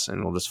their house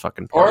and we'll just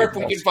fucking park. Or if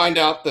we can find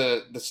out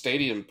the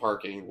stadium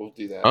parking, we'll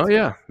do that. Oh, too.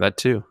 Yeah, that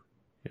too.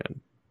 Yeah.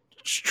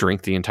 Just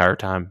drink the entire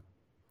time.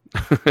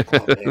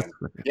 Oh,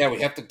 yeah,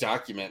 we have to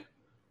document.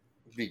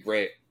 It'd be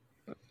great.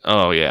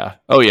 Oh yeah.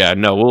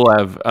 No, we'll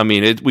have. I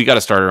mean, we got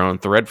to start our own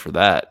thread for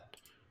that.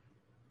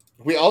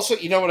 We also,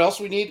 you know what else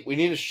we need? We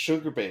need a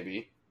sugar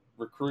baby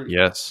recruit.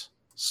 Yes,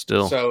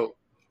 still. So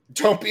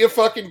don't be a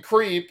fucking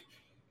creep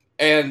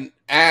and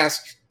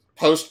ask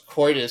post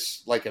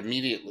coitus like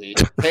immediately.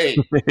 Hey,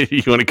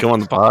 you want to come on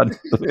the pod?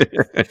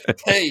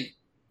 Hey,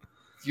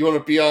 you want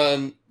to be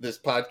on this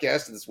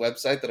podcast and this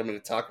website that I'm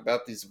going to talk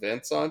about these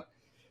events on?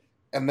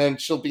 And then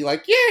she'll be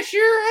like, yeah, sure,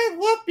 I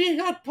love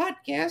being on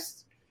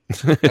podcasts.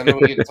 And then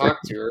we can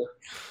talk to her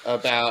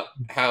about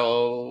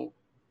how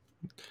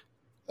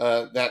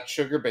that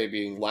sugar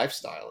babying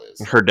lifestyle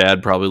is. Her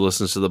dad probably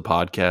listens to the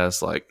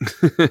podcast. Like,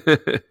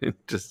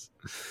 just,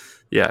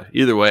 yeah,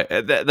 either way.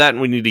 That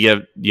we need to get,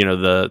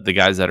 the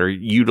guys that are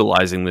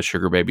utilizing the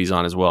sugar babies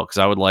on as well. Because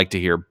I would like to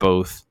hear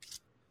both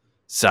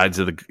sides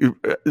of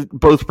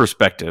both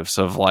perspectives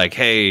of like,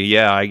 hey,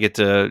 yeah, I get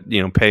to,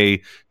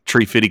 pay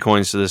Tree Fitty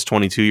coins to this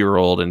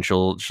 22-year-old and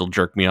she'll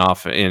jerk me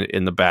off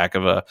in the back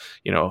of a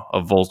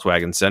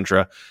Volkswagen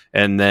Sentra,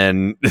 and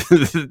then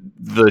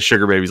the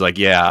sugar baby's like,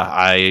 yeah,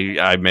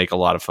 I make a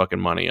lot of fucking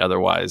money,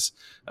 otherwise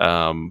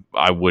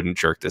I wouldn't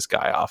jerk this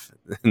guy off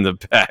in the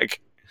back.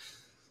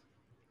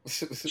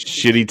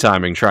 Shitty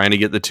timing trying to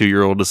get the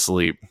 2-year-old to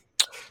sleep.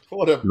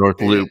 What a North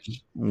bitch. Loop,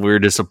 we're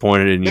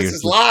disappointed in you. This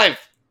is live.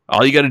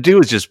 All you got to do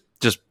is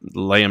just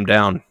lay him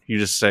down. You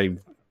just say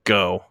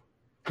go.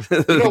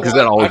 You know what?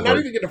 I'm not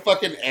even going to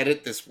fucking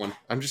edit this one.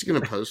 I'm just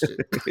going to post it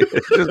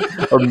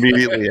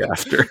immediately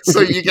after,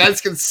 so you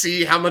guys can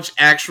see how much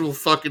actual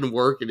fucking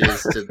work it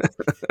is to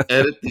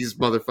edit these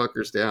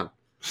motherfuckers down.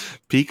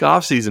 Peak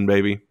off season,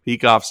 baby.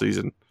 Peak off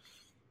season.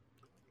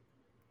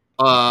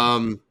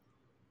 North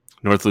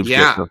Loop's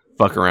get to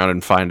fuck around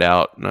and find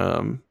out.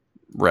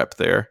 Rep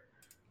there.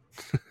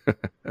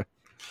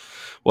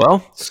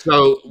 Well,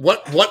 so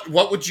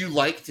what would you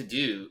like to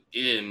do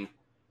in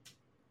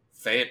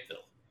Fayetteville?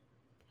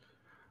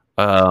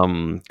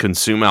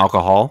 Consume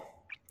alcohol.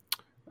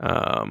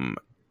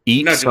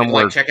 Eat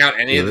somewhere. Do we check out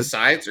any of the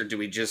sides, or do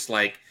we just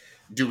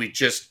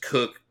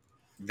cook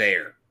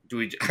there?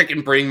 I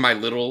can bring my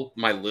little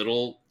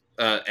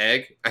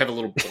egg. I have a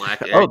little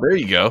black egg. Oh, there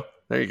you go.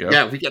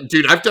 Yeah,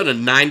 dude. I've done a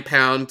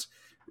 9-pound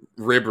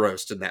rib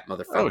roast in that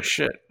motherfucker. Oh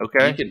shit.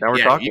 Okay. Now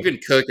we're talking. You can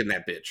cook in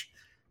that bitch.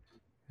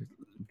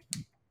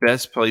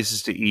 Best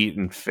places to eat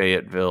in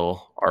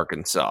Fayetteville,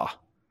 Arkansas.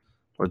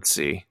 Let's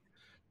see.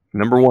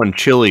 Number 1,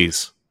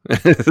 Chili's.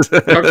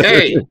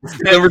 Okay.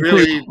 Number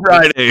 2,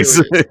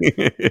 Fridays.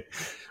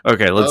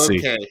 Okay, let's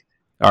see.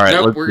 All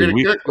right, we're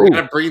gonna cook. We're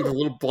gonna bring the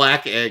little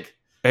black egg.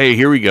 Hey,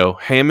 here we go.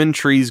 Hammond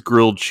Trees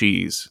Grilled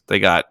Cheese. They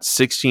got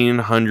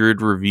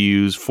 1,600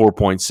 reviews,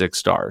 4.6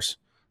 stars.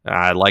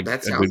 I like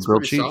that. A good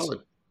grilled cheese. Solid.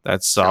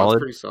 That's solid.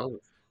 Sounds pretty solid.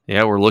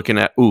 Yeah, we're looking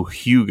at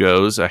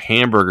Hugo's, a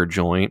hamburger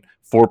joint,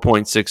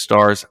 4.6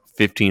 stars,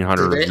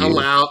 1,500 Do reviews.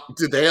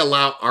 they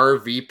allow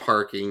RV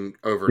parking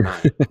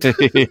overnight?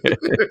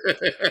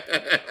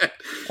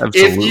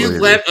 If you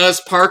let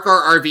us park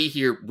our RV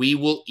here, we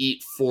will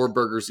eat 4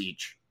 burgers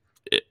each.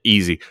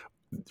 Easy.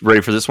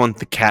 Ready for this one?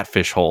 The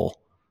Catfish Hole.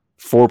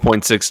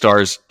 4.6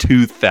 stars,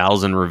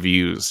 2,000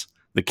 reviews.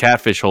 The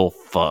Catfish Hole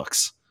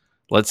fucks.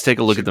 Let's take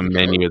a look at the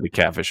menu of the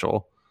Catfish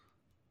Hole.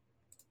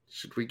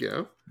 Should we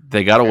go?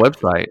 They got a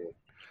website.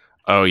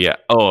 Oh, yeah.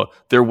 Oh,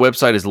 their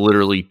website is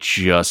literally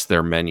just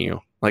their menu.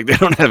 Like, they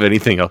don't have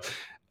anything else.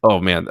 Oh,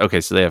 man.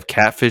 Okay, so they have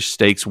catfish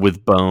steaks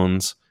with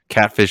bones,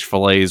 catfish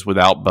fillets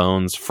without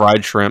bones,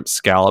 fried shrimp,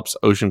 scallops,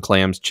 ocean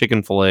clams,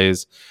 chicken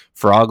fillets,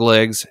 frog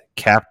legs,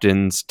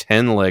 captain's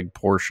 10-leg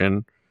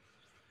portion,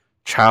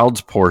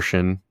 child's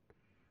portion.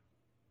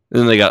 And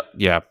then they got,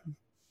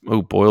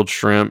 boiled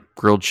shrimp,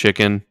 grilled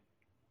chicken.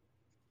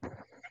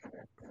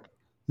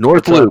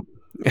 North Loop.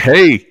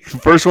 Hey,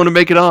 first one to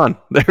make it on.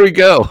 There we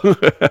go.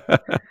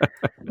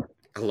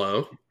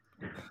 Hello?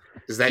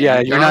 Is that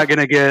you're not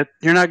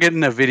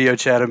getting a video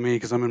chat of me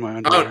because I'm in my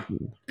underwear. Oh,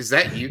 is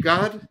that you,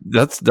 God?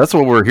 That's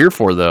what we're here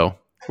for, though.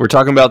 We're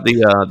talking about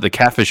the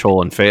Catfish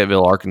Hole in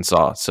Fayetteville,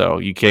 Arkansas. So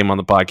you came on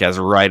the podcast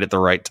right at the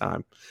right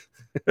time.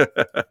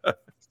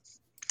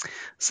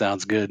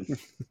 Sounds good.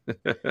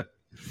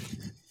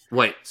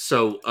 Wait,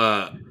 so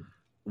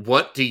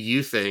what do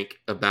you think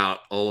about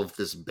all of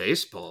this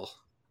baseball?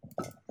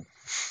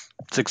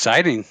 It's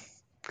exciting.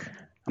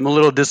 I'm a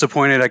little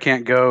disappointed I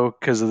can't go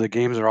because the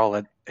games are all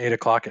at 8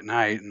 o'clock at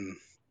night, and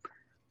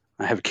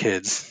I have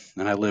kids,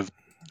 and I live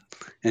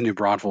in New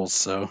Braunfels,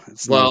 so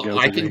it's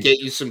I can get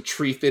you some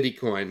Tree Fitty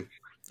coin.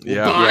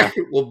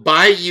 We'll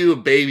buy you a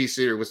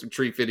babysitter with some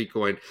Tree Fitty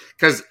coin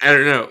because I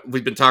don't know.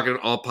 We've been talking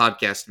all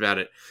podcasts about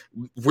it.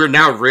 We're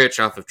now rich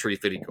off of Tree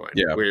Fitty coin.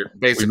 Yeah, we're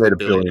basically $1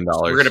 billion.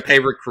 We're going to pay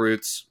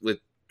recruits with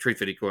Tree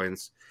Fitty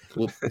coins.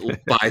 We'll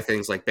buy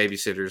things like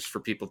babysitters for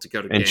people to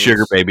go to games.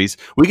 Sugar babies.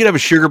 We could have a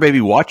sugar baby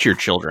watch your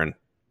children.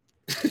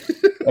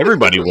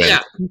 Everybody wins.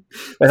 Yeah.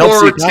 It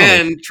helps 4 or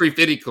 10 Tree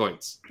Fitty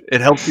coins. It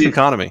helps the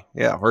economy.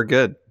 Yeah, we're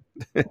good.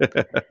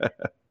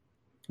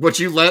 Would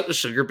you let a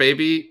sugar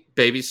baby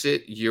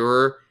babysit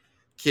your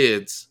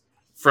kids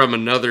from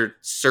another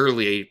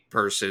surly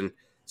person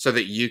so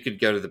that you could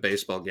go to the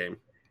baseball game?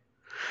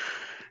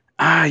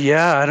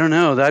 Yeah, I don't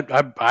know.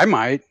 That I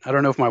might. I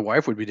don't know if my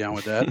wife would be down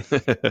with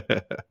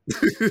that.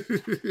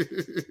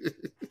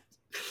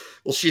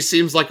 Well, she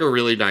seems like a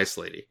really nice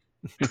lady.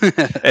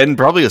 And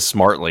probably a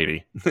smart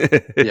lady.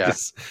 Yeah.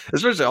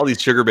 Especially all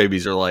these sugar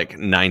babies are like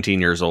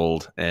 19 years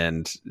old,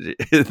 and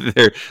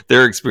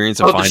their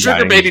experience of the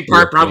sugar baby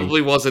part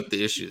probably wasn't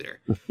the issue there.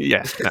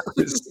 Yeah. No,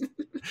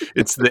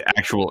 it's the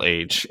actual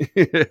age.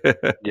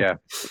 Yeah.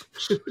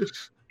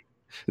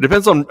 It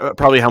depends on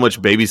probably how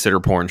much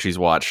babysitter porn she's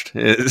watched.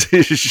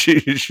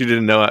 She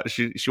didn't know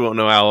she won't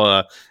know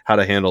how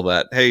to handle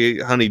that. Hey,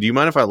 honey, do you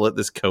mind if I let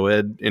this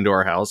co-ed into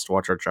our house to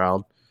watch our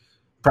child?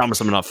 Promise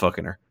I'm not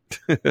fucking her.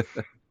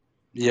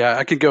 Yeah,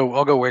 I could go.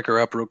 I'll go wake her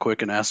up real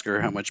quick and ask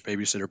her how much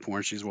babysitter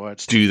porn she's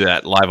watched. Do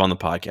that live on the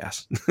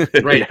podcast.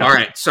 Right. Yeah. All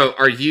right. So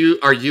are you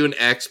an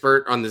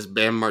expert on this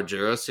Bam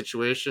Margera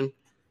situation?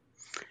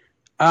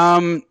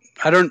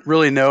 I don't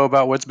really know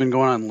about what's been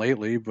going on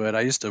lately, but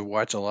I used to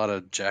watch a lot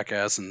of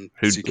Jackass and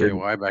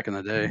CKY back in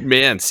the day.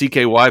 Man,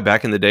 CKY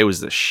back in the day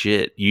was the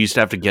shit. You used to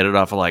have to get it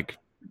off of like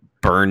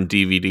burned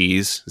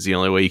DVDs. Is the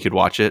only way you could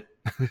watch it.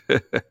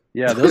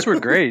 Yeah, those were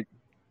great.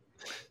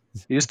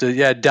 You used to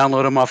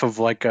download them off of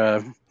like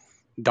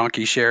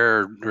Donkey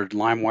Share or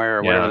LimeWire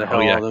or whatever the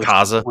hell those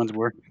Kazaa ones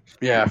were.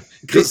 Yeah.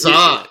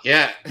 Kazaa,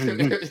 yeah.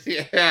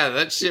 Yeah,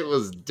 that shit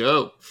was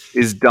dope.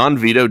 Is Don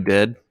Vito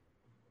dead?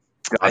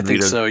 I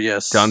think so,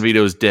 yes. Don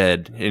Vito's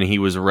dead, and he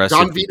was arrested.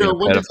 Don Vito,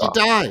 when did he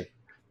die?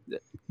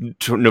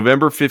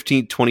 November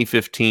 15th,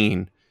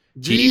 2015.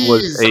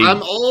 Jeez,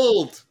 I'm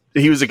old.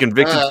 He was a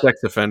convicted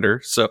sex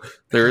offender, so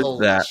there's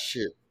that.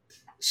 Shit.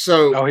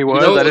 So, he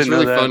was? You know I what was didn't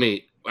really know that.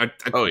 funny? I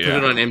put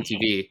it on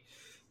MTV,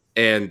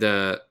 and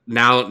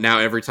now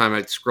every time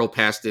I scroll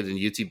past it in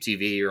YouTube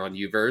TV or on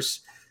Uverse,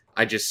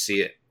 I just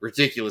see it.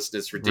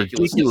 Ridiculousness.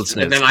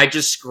 And then I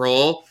just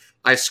scroll.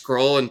 I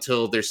scroll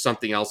until there's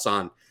something else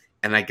on.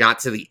 And I got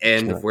to the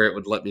end of where it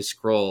would let me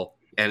scroll,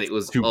 and it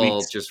was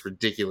all just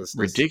ridiculousness.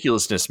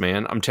 Ridiculousness,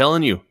 man. I'm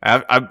telling you.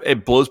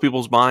 It blows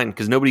people's mind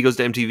because nobody goes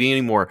to MTV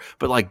anymore.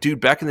 But, like,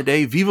 dude, back in the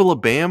day, Viva La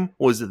Bam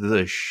was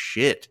the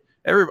shit.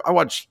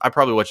 I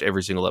probably watched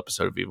every single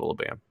episode of Viva La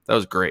Bam. That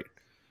was great.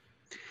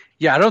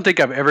 Yeah, I don't think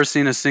I've ever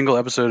seen a single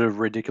episode of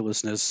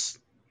Ridiculousness.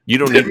 You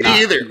don't need me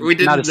either. We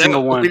didn't. Not a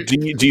single one.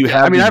 Do you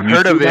have? I mean, I've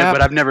heard of it, app?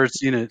 but I've never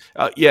seen it.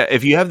 Yeah,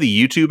 if you have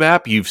the YouTube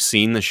app, you've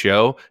seen the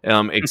show.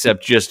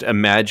 Except just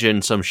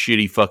imagine some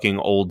shitty fucking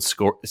old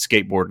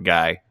skateboard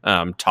guy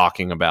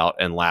talking about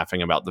and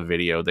laughing about the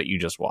video that you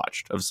just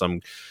watched of some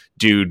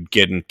dude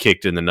getting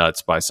kicked in the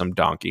nuts by some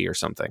donkey or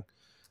something.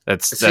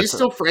 Is he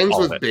still friends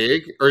with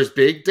Big, or is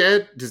Big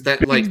dead? Does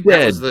that Big dead.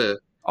 That was the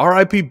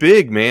R.I.P.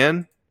 Big,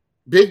 man?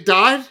 Big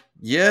died.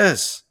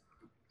 Yes.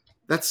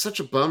 That's such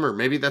a bummer.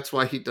 Maybe that's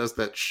why he does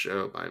that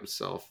show by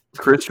himself.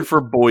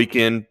 Christopher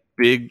Boykin,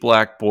 Big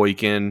Black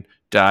Boykin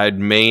died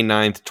May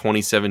 9th,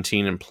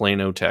 2017 in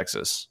Plano,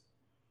 Texas.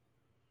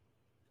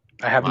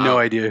 I have no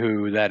idea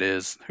who that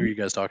is. Who are you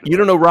guys talking about? You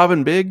don't know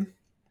Robin Big?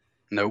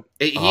 Nope.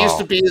 He used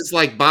to be his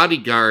like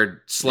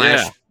bodyguard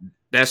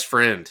 / best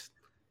friend.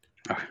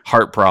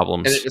 Heart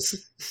problems. And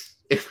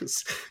it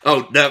was.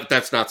 Oh no,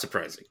 that's not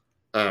surprising.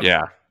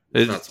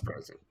 It's not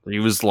surprising. He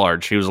was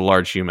large. He was a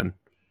large human.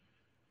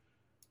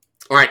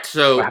 All right,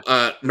 so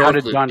how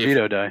did Don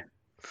Vito die?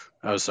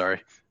 Oh,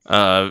 sorry.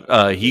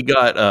 He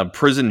got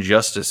prison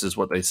justice, is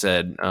what they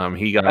said.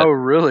 He got. Oh,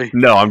 really?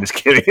 No, I'm just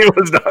kidding. It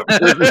was not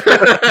prison.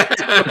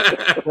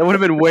 That would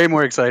have been way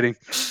more exciting.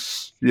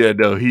 Yeah,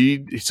 no.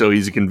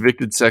 He's a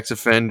convicted sex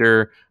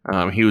offender.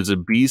 He was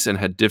obese and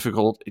had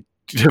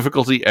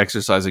difficulty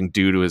exercising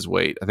due to his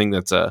weight. I think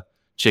that's a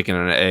chicken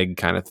and an egg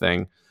kind of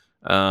thing.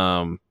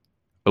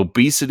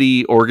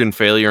 Obesity, organ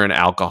failure, and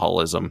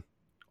alcoholism.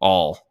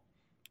 All.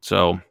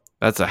 So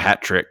that's a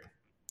hat trick.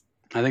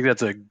 I think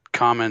that's a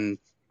common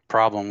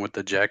problem with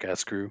the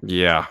Jackass crew.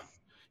 Yeah,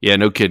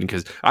 no kidding.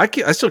 Because I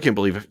still can't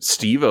believe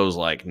Steve-O's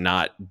like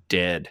not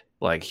dead.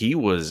 Like he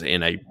was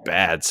in a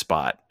bad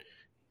spot.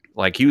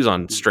 Like he was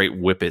on straight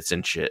whippets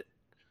and shit.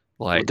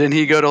 Like well, didn't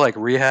he go to like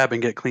rehab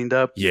and get cleaned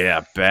up?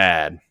 Yeah,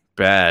 bad.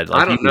 Like,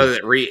 I don't know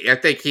that. I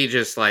think he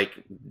just like.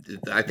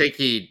 I think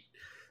he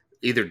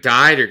either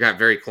died or got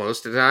very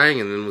close to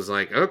dying, and then was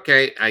like,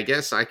 "Okay, I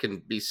guess I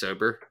can be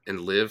sober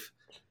and live."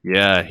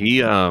 Yeah,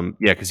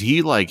 because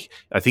he like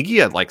I think he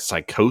had like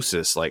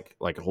psychosis, like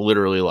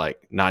literally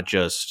like not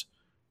just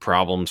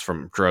problems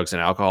from drugs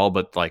and alcohol,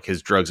 but like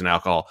his drugs and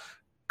alcohol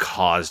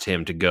caused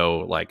him to go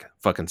like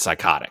fucking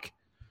psychotic,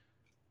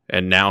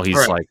 and now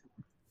he's like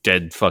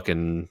dead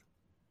fucking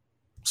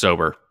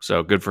sober.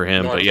 So good for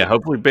him. But yeah,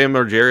 hopefully Bam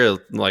Margera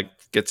like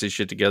gets his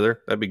shit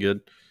together. That'd be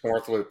good.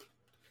 North Loop.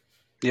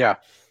 Yeah.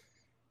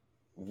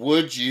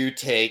 Would you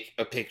take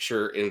a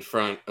picture in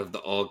front of the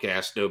all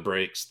gas, no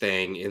brakes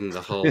thing in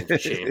the Hall of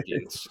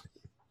Champions?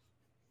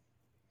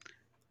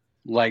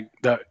 Like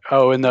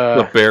in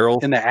the barrel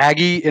in the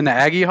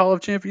Aggie Hall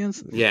of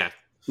Champions? Yeah.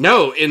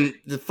 No, in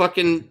the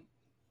fucking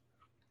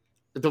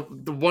the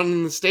one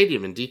in the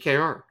stadium in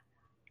DKR.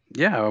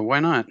 Yeah, why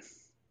not?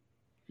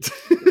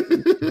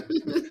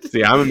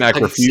 See, I'm a Mac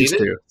refused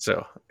to.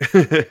 So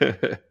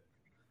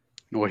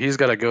well, he's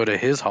got to go to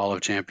his Hall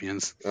of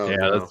Champions. Oh, yeah,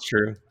 no. That's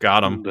true.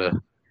 Got him.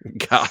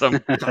 Got him.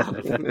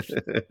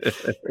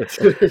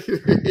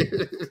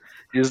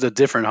 He's a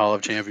different Hall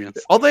of Champions.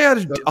 All they have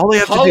to do. Hall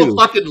of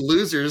fucking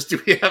losers.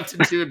 Do we have to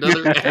do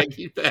another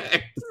Aggie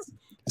back?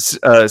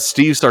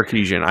 Steve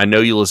Sarkeesian, I know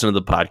you listen to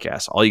the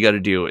podcast. All you got to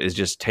do is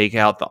just take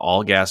out the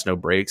all gas, no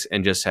brakes,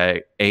 and just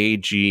say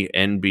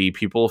AGNB.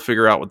 People will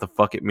figure out what the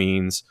fuck it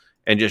means.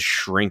 And just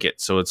shrink it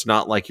so it's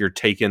not like you're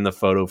taking the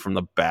photo from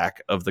the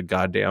back of the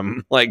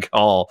goddamn like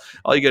hall.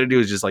 All you got to do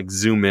is just like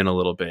zoom in a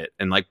little bit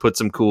and like put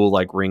some cool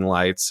like ring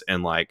lights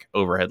and like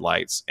overhead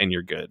lights, and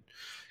you're good.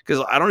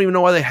 Because I don't even know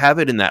why they have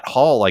it in that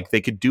hall. Like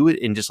they could do it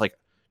in just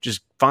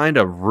find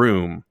a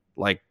room.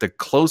 Like the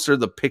closer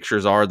the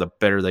pictures are, the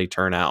better they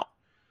turn out.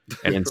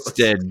 And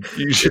instead,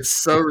 it's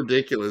so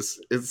ridiculous.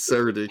 It's so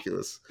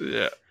ridiculous.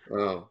 Yeah.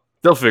 Oh,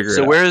 they'll figure it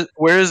out. So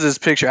where is this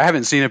picture? I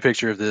haven't seen a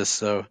picture of this.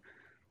 So.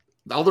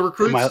 All the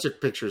recruits took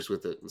pictures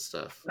with it and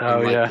stuff.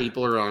 Oh, and, yeah.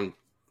 People are on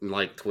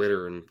like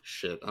Twitter and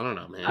shit. I don't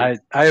know, man.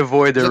 I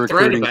avoid the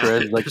recruiting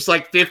threads. There's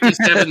like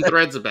 57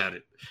 threads about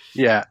it.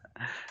 Yeah.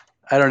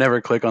 I don't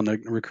ever click on the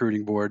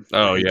recruiting board.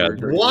 Oh, yeah.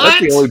 What?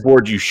 That's the only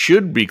board you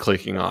should be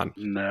clicking on.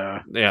 No.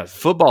 Yeah,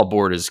 football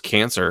board is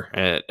cancer.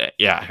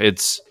 Yeah,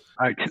 it's...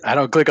 I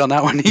don't click on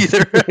that one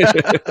either.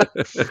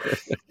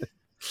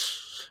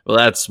 Well,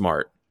 that's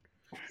smart.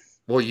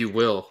 Well, you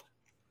will.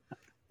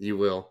 You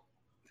will.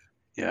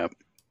 Yeah.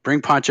 Bring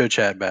Poncho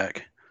Chat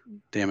back.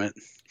 Damn it.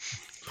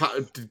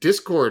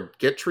 Discord.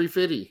 Get Tree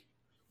Fitty.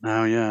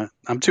 Oh, yeah.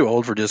 I'm too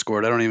old for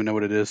Discord. I don't even know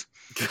what it is.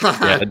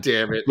 God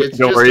damn it.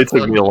 Don't worry. It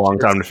took me a long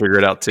time to figure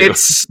it out, too.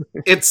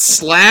 It's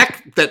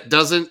Slack that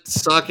doesn't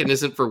suck and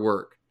isn't for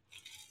work.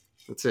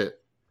 That's it.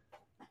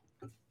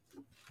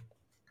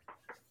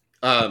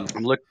 I'm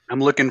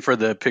looking for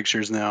the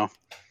pictures now.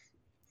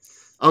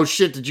 Oh,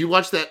 shit. Did you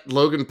watch that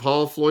Logan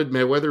Paul Floyd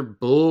Mayweather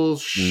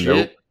bullshit?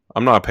 Nope.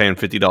 I'm not paying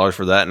 $50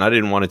 for that, and I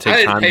didn't want to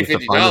take time to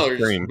find the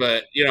stream.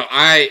 But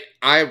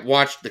I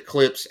watched the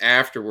clips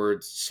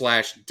afterwards.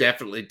 /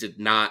 definitely did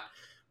not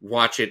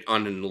watch it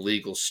on an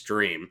illegal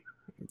stream.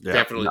 Yeah,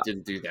 definitely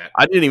didn't do that.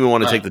 I didn't even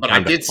want to take the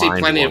time. But I did see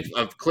plenty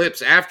of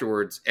clips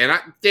afterwards, and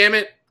I'm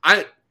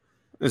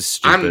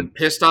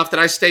pissed off that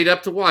I stayed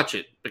up to watch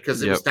it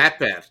because it was that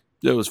bad.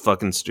 It was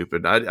fucking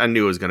stupid. I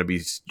knew it was going to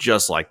be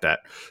just like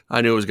that.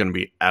 I knew it was going to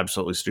be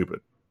absolutely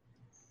stupid.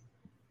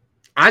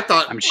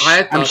 I'm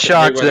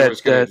shocked that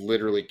was going to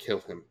literally kill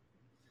him.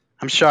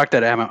 I'm shocked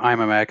that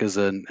Imamac is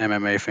an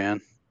MMA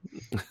fan.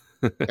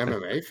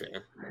 MMA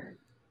fan?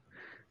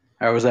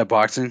 Or was that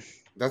boxing?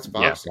 That's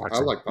boxing. Yeah,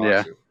 boxing. I like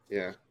boxing.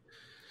 Yeah.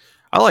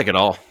 I like it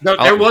all. No,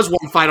 there was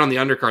one fight on the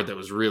undercard that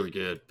was really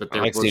good, but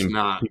there was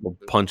not. People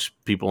punch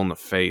people in the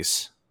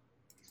face.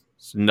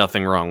 There's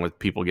nothing wrong with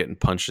people getting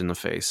punched in the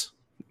face.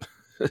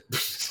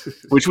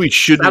 which we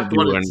shouldn't That's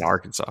what do in it's-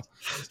 Arkansas.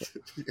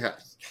 Yeah.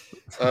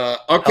 I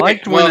Okay.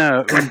 liked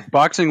well, when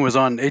boxing was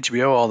on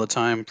HBO all the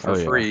time for Oh,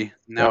 yeah. free.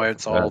 Now That was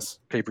it's the all best.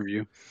 pay per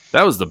view.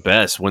 That was the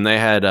best when they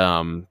had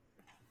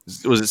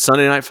was it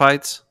Sunday Night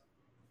Fights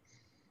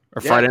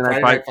or Yeah, Friday Night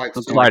Friday Fights? Night Fights,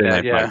 It's too. Friday Yeah,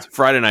 Night yeah. Fights.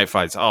 Friday Night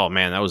Fights. Oh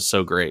man, that was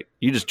so great.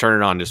 You just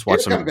turn it on, just watch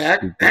it'll come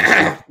some.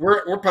 back.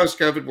 we're post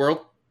COVID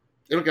world.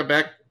 It'll come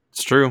back.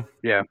 It's true.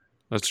 Yeah.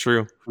 That's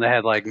true. They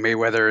had like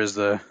Mayweather as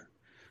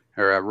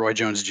Roy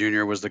Jones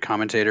Jr. was the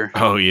commentator.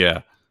 Oh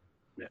yeah.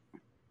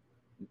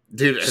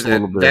 Dude, Just a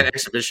little bit. that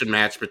exhibition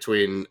match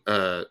between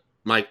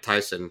Mike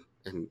Tyson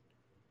and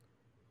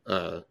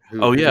who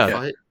Oh, did he yeah.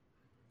 fight?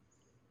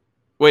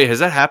 Wait, has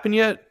that happened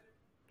yet?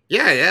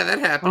 Yeah, that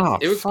happened. Oh,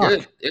 it was fuck.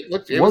 good. It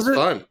Was was it?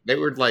 fun. They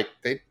were like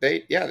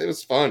it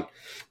was fun.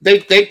 They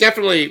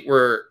definitely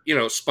were,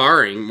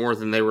 sparring more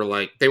than they were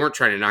like they weren't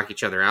trying to knock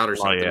each other out or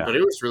something, yeah. but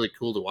it was really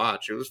cool to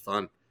watch. It was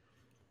fun.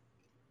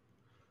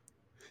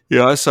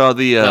 Yeah, I saw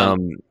the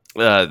Um,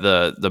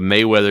 the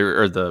Mayweather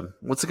or the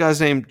what's the guy's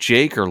name?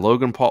 Jake or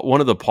Logan Paul, one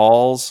of the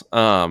Pauls,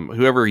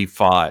 whoever he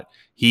fought,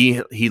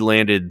 he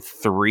landed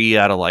 3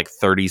 out of like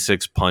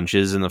 36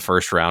 punches in the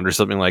first round or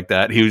something like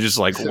that. He was just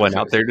like went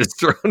out there just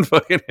throwing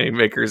fucking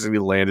haymakers and he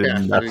landed Yeah,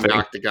 and he nothing.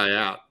 knocked the guy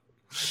out.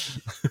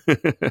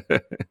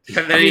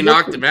 And then he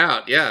knocked him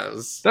out. Yeah,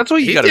 That's what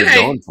you he got to be did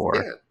going a- for.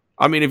 yeah.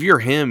 I mean, if you're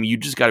him, you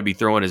just got to be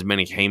throwing as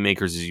many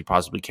haymakers as you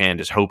possibly can,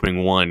 just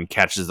hoping one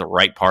catches the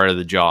right part of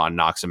the jaw and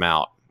knocks him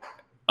out.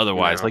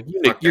 Otherwise, No, like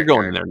fuck you're that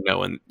going guy. in there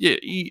knowing,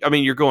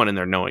 you're going in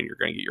there knowing you're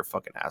going to get your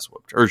fucking ass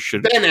whooped, or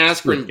should Ben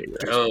Askren Okay, guys.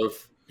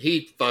 dove.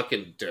 He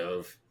fucking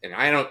dove. And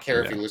I don't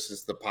care if he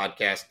listens to the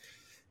podcast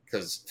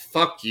because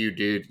fuck you,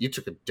 dude. You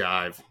took a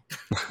dive.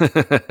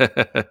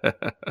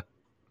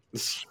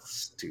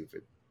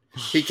 Stupid.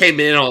 He came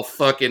in all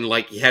fucking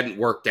like he hadn't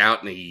worked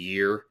out in a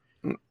year.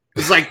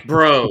 It's like,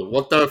 bro,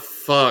 what the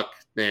fuck,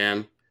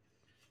 man?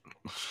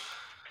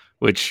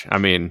 Which I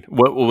mean,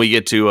 when we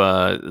get to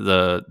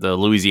the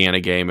Louisiana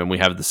game and we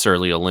have the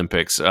Surly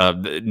Olympics,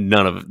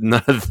 none of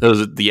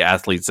the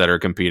athletes that are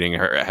competing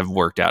have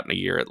worked out in a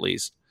year at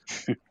least.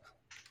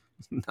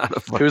 Not a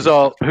fucking-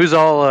 Who's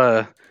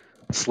all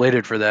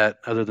slated for that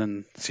other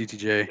than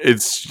CTJ?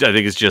 I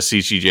think it's just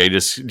CCJ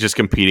just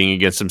competing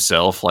against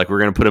himself. Like we're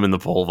gonna put him in the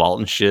pole vault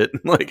and shit,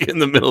 like in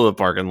the middle of the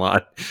parking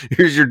lot.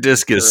 Here's your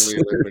discus.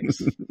 Early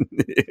Olympics.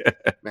 Yeah.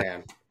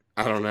 Man,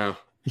 I don't know.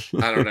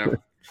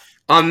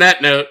 On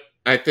that note,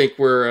 I think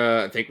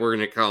we're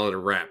gonna call it a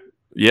wrap.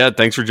 Yeah,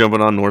 thanks for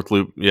jumping on North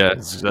Loop. Yeah,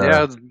 it's,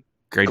 I was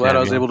great. glad to I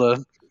have was you. able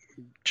to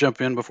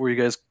jump in before you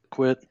guys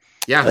quit.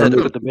 Yeah, I had to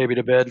hook put the baby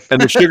to bed.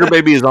 And the sugar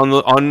baby is on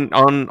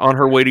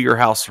her way to your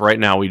house right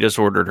now. We just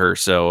ordered her,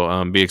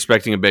 so be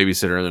expecting a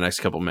babysitter in the next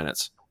couple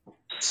minutes.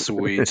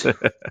 Sweet.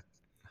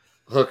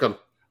 hook 'em.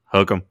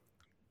 Hook 'em.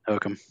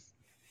 Hook 'em.